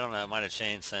 yeah, I don't know. It might have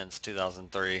changed since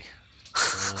 2003.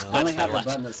 I only have a left.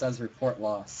 button that says report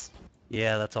loss.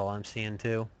 Yeah, that's all I'm seeing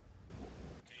too.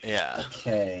 Yeah.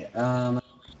 Okay, I'm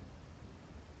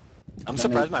Let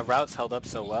surprised me- my routes held up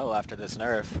so well after this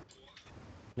nerf.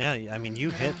 Yeah, I mean,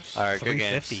 you hit Alright, good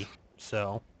games. 350,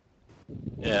 so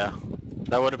Yeah.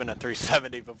 That would have been a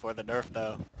 370 before the nerf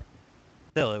though.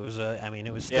 still, it was I mean,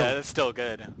 it was still, Yeah, it's still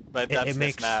good. But It- that's it this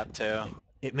makes- map too.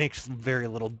 it makes very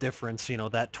little difference, you know,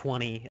 that 20